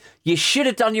thing. You should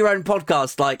have done your own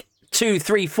podcast like 2,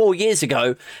 3, 4 years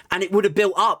ago, and it would have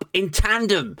built up in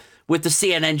tandem with the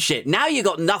CNN shit. Now you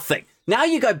got nothing. Now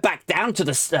you go back down to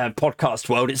the podcast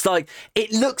world. It's like,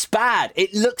 it looks bad.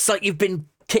 It looks like you've been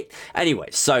kicked. Anyway,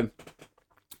 so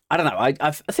I don't know.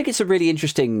 I think it's a really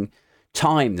interesting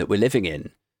time that we're living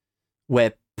in,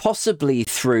 where possibly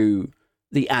through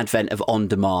the advent of on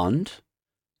demand,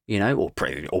 or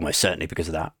almost certainly because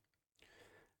of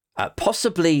that,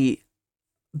 possibly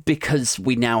because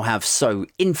we now have so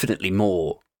infinitely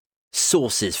more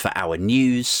sources for our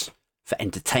news, for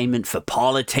entertainment, for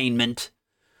parlitainment,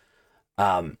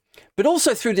 but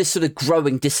also through this sort of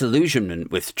growing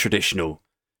disillusionment with traditional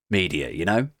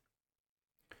media,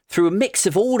 through a mix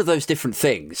of all of those different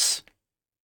things,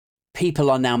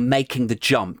 people are now making the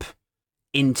jump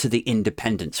into the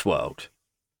independence world.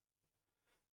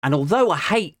 And although I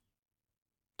hate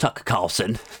Tucker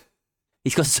Carlson,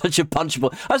 he's got such a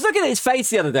punchable... I was looking at his face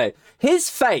the other day.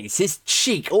 His face, his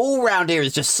cheek, all round here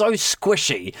is just so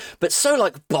squishy, but so,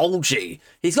 like, bulgy.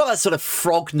 He's got that sort of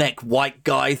frog neck white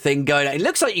guy thing going on. It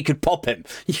looks like you could pop him.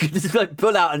 You could just, like,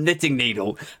 pull out a knitting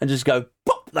needle and just go,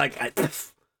 pop, like...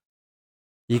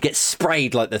 You get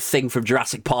sprayed like the thing from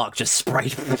Jurassic Park, just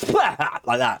sprayed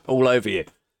like that all over you.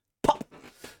 Pop.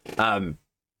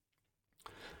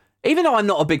 Even though I'm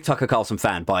not a big Tucker Carlson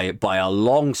fan by a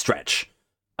long stretch,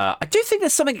 I do think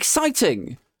there's something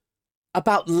exciting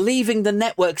about leaving the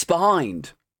networks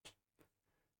behind.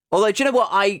 Although, do you know what?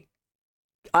 I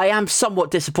am somewhat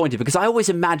disappointed, because I always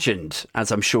imagined,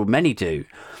 as I'm sure many do,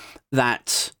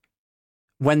 that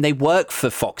when they work for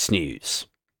Fox News,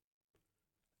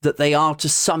 that they are to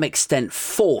some extent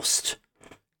forced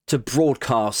to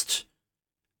broadcast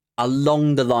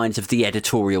along the lines of the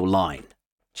editorial line.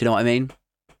 Do you know what I mean?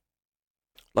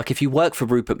 Like, if you work for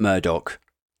Rupert Murdoch,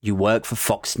 you work for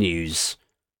Fox News,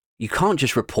 you can't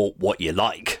just report what you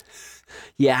like.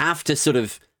 You have to sort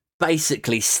of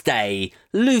basically stay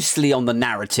loosely on the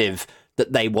narrative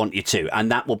that they want you to.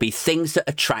 And that will be things that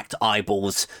attract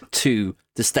eyeballs to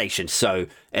the station. So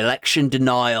election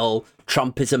denial,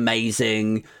 Trump is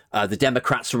amazing, the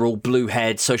Democrats are all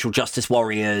bluehead social justice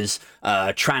warriors,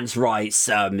 trans rights,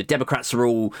 the Democrats are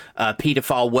all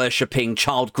paedophile worshipping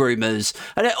child groomers,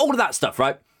 and all of that stuff,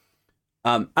 right?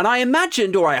 And I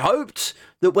imagined, or I hoped,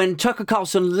 that when Tucker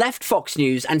Carlson left Fox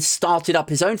News and started up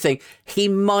his own thing, he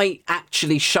might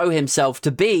actually show himself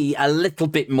to be a little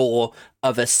bit more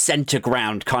of a centre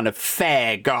ground kind of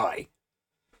fair guy.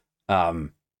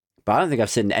 But I don't think I've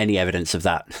seen any evidence of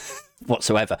that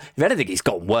whatsoever. If anything, he's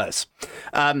gotten worse.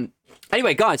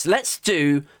 Anyway, guys, let's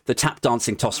do the Tap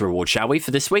Dancing Tosser Award, shall we, for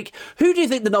this week? Who do you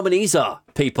think the nominees are,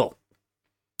 people?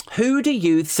 Who do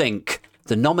you think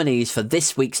the nominees for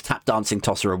this week's Tap Dancing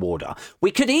Tosser Award are? We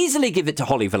could easily give it to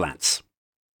Holly Valance.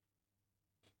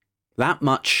 That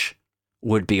much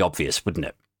would be obvious, wouldn't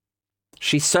it?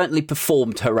 She certainly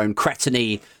performed her own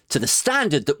cretiny to the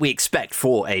standard that we expect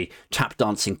for a Tap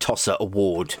Dancing Tosser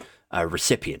Award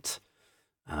recipient.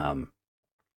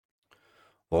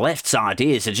 Left's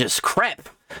ideas are just crap.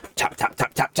 Tap, tap,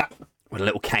 tap, tap, tap. With a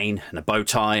little cane and a bow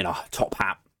tie and a top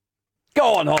hat.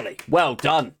 Go on, Holly. Well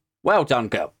done. Well done,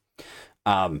 girl.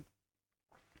 Holly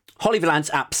Valance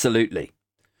absolutely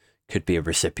could be a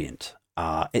recipient.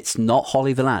 It's not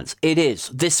Holly Valance. It is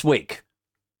this week.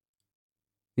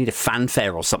 Need a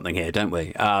fanfare or something here, don't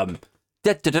we? There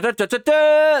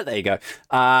you go.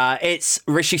 It's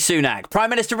Rishi Sunak. Prime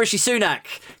Minister Rishi Sunak.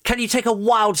 Can you take a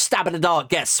wild stab in the dark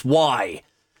guess why?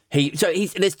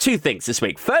 There's two things this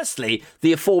week. Firstly,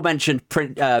 the aforementioned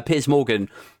Piers Morgan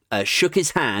shook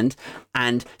his hand,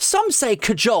 and some say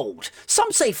cajoled,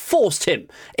 some say forced him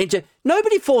into...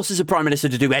 Nobody forces a prime minister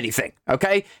to do anything,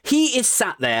 okay? He is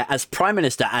sat there as prime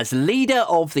minister, as leader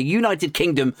of the United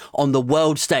Kingdom on the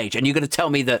world stage, and you're going to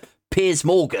tell me that Piers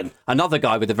Morgan, another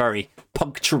guy with a very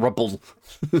puncturable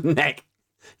neck,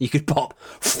 you could pop...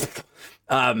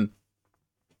 you're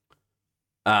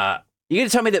going to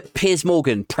tell me that Piers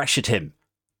Morgan pressured him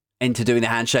into doing the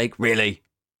handshake? Really?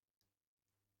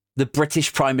 The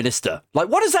British Prime Minister. Like,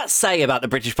 what does that say about the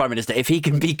British Prime Minister if he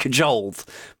can be cajoled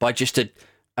by just a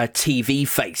TV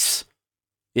face?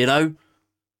 You know?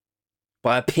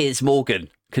 By a Piers Morgan.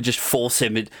 Could just force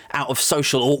him out of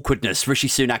social awkwardness. Rishi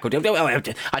Sunak would do, I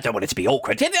don't want it to be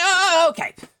awkward.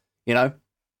 Okay. You know?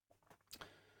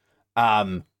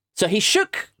 So he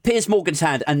shook Piers Morgan's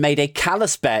hand and made a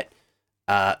callous bet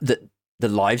that the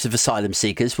lives of asylum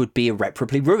seekers would be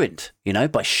irreparably ruined, you know,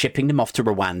 by shipping them off to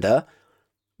Rwanda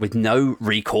with no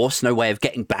recourse, no way of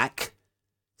getting back.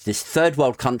 This third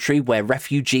world country where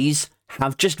refugees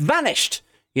have just vanished.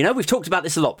 You know, we've talked about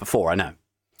this a lot before, I know.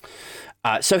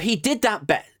 So he did that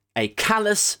bet, a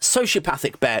callous,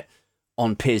 sociopathic bet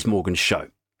on Piers Morgan's show.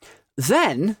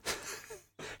 Then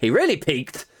he really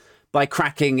peaked by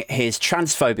cracking his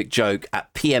transphobic joke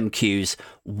at PMQs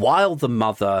while the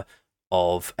mother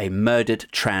of a murdered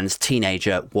trans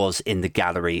teenager was in the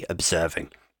gallery observing.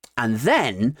 And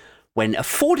then, when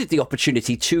afforded the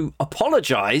opportunity to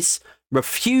apologise,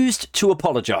 refused to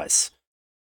apologise.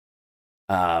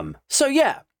 So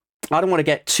yeah, I don't want to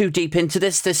get too deep into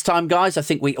this time, guys. I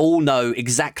think we all know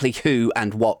exactly who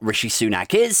and what Rishi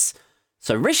Sunak is.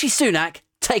 So Rishi Sunak,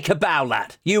 take a bow,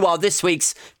 lad. You are this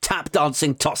week's tap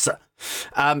dancing tosser.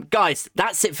 Guys,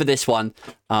 that's it for this one.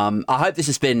 I hope this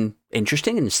has been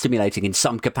interesting and stimulating in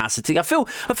some capacity. I feel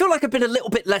like I've been a little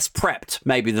bit less prepped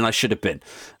maybe than I should have been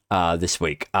this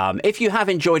week. If you have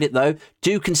enjoyed it, though,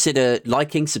 do consider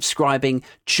liking, subscribing,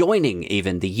 joining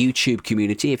even the YouTube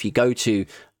community. If you go to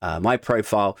my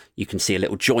profile, you can see a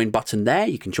little join button there.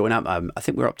 You can join up. I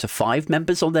think we're up to 5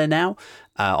 members on there now.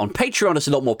 On Patreon, it's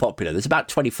a lot more popular. There's about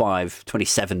 25,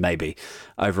 27 maybe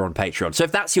over on Patreon. So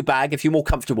if that's your bag, if you're more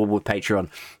comfortable with Patreon,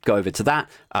 go over to that.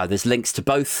 There's links to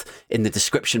both in the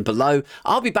description below.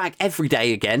 I'll be back every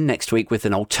day again next week with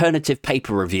an alternative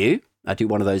paper review. I do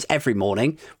one of those every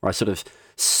morning where I sort of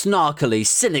snarkily,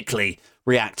 cynically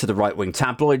react to the right-wing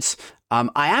tabloids. I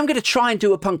am going to try and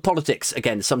do a Punk Politics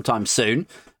again sometime soon.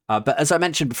 But as I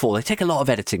mentioned before, they take a lot of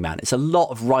editing, man. It's a lot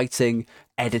of writing,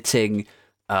 editing.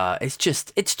 It's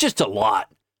just a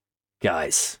lot,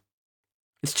 guys.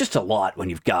 It's just a lot when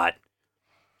you've got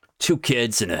 2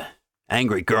 kids and an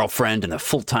angry girlfriend and a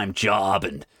full-time job.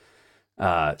 And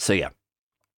so, yeah,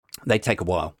 they take a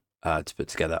while to put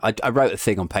together. I wrote a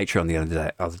thing on Patreon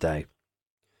the other day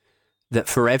that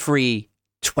for every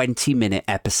 20-minute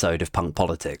episode of Punk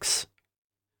Politics,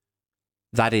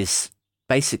 that is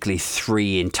basically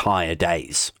 3 entire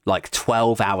days, like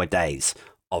 12-hour days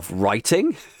of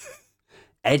writing,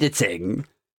 editing,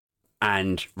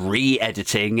 and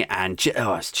re-editing, and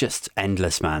it's just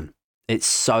endless, man. It's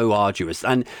so arduous.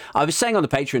 And I was saying on the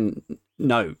Patreon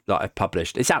note that I've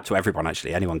published, it's out to everyone,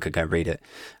 actually. Anyone could go read it.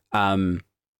 I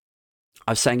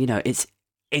was saying, you know, it's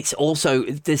also,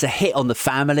 there's a hit on the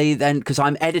family then, because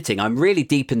I'm editing. I'm really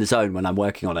deep in the zone when I'm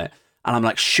working on it. And I'm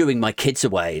like shooing my kids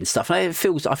away and stuff. And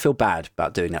I feel bad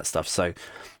about doing that stuff. So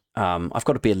I've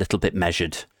got to be a little bit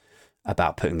measured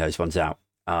about putting those ones out.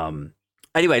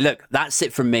 Anyway, look, that's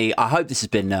it from me. I hope this has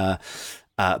been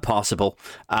passable.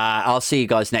 I'll see you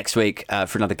guys next week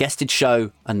for another guested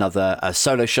show, another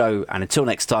solo show. And until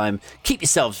next time, keep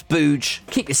yourselves booge,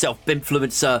 keep yourself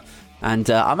Bimfluencer. And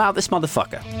I'm out this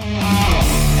motherfucker.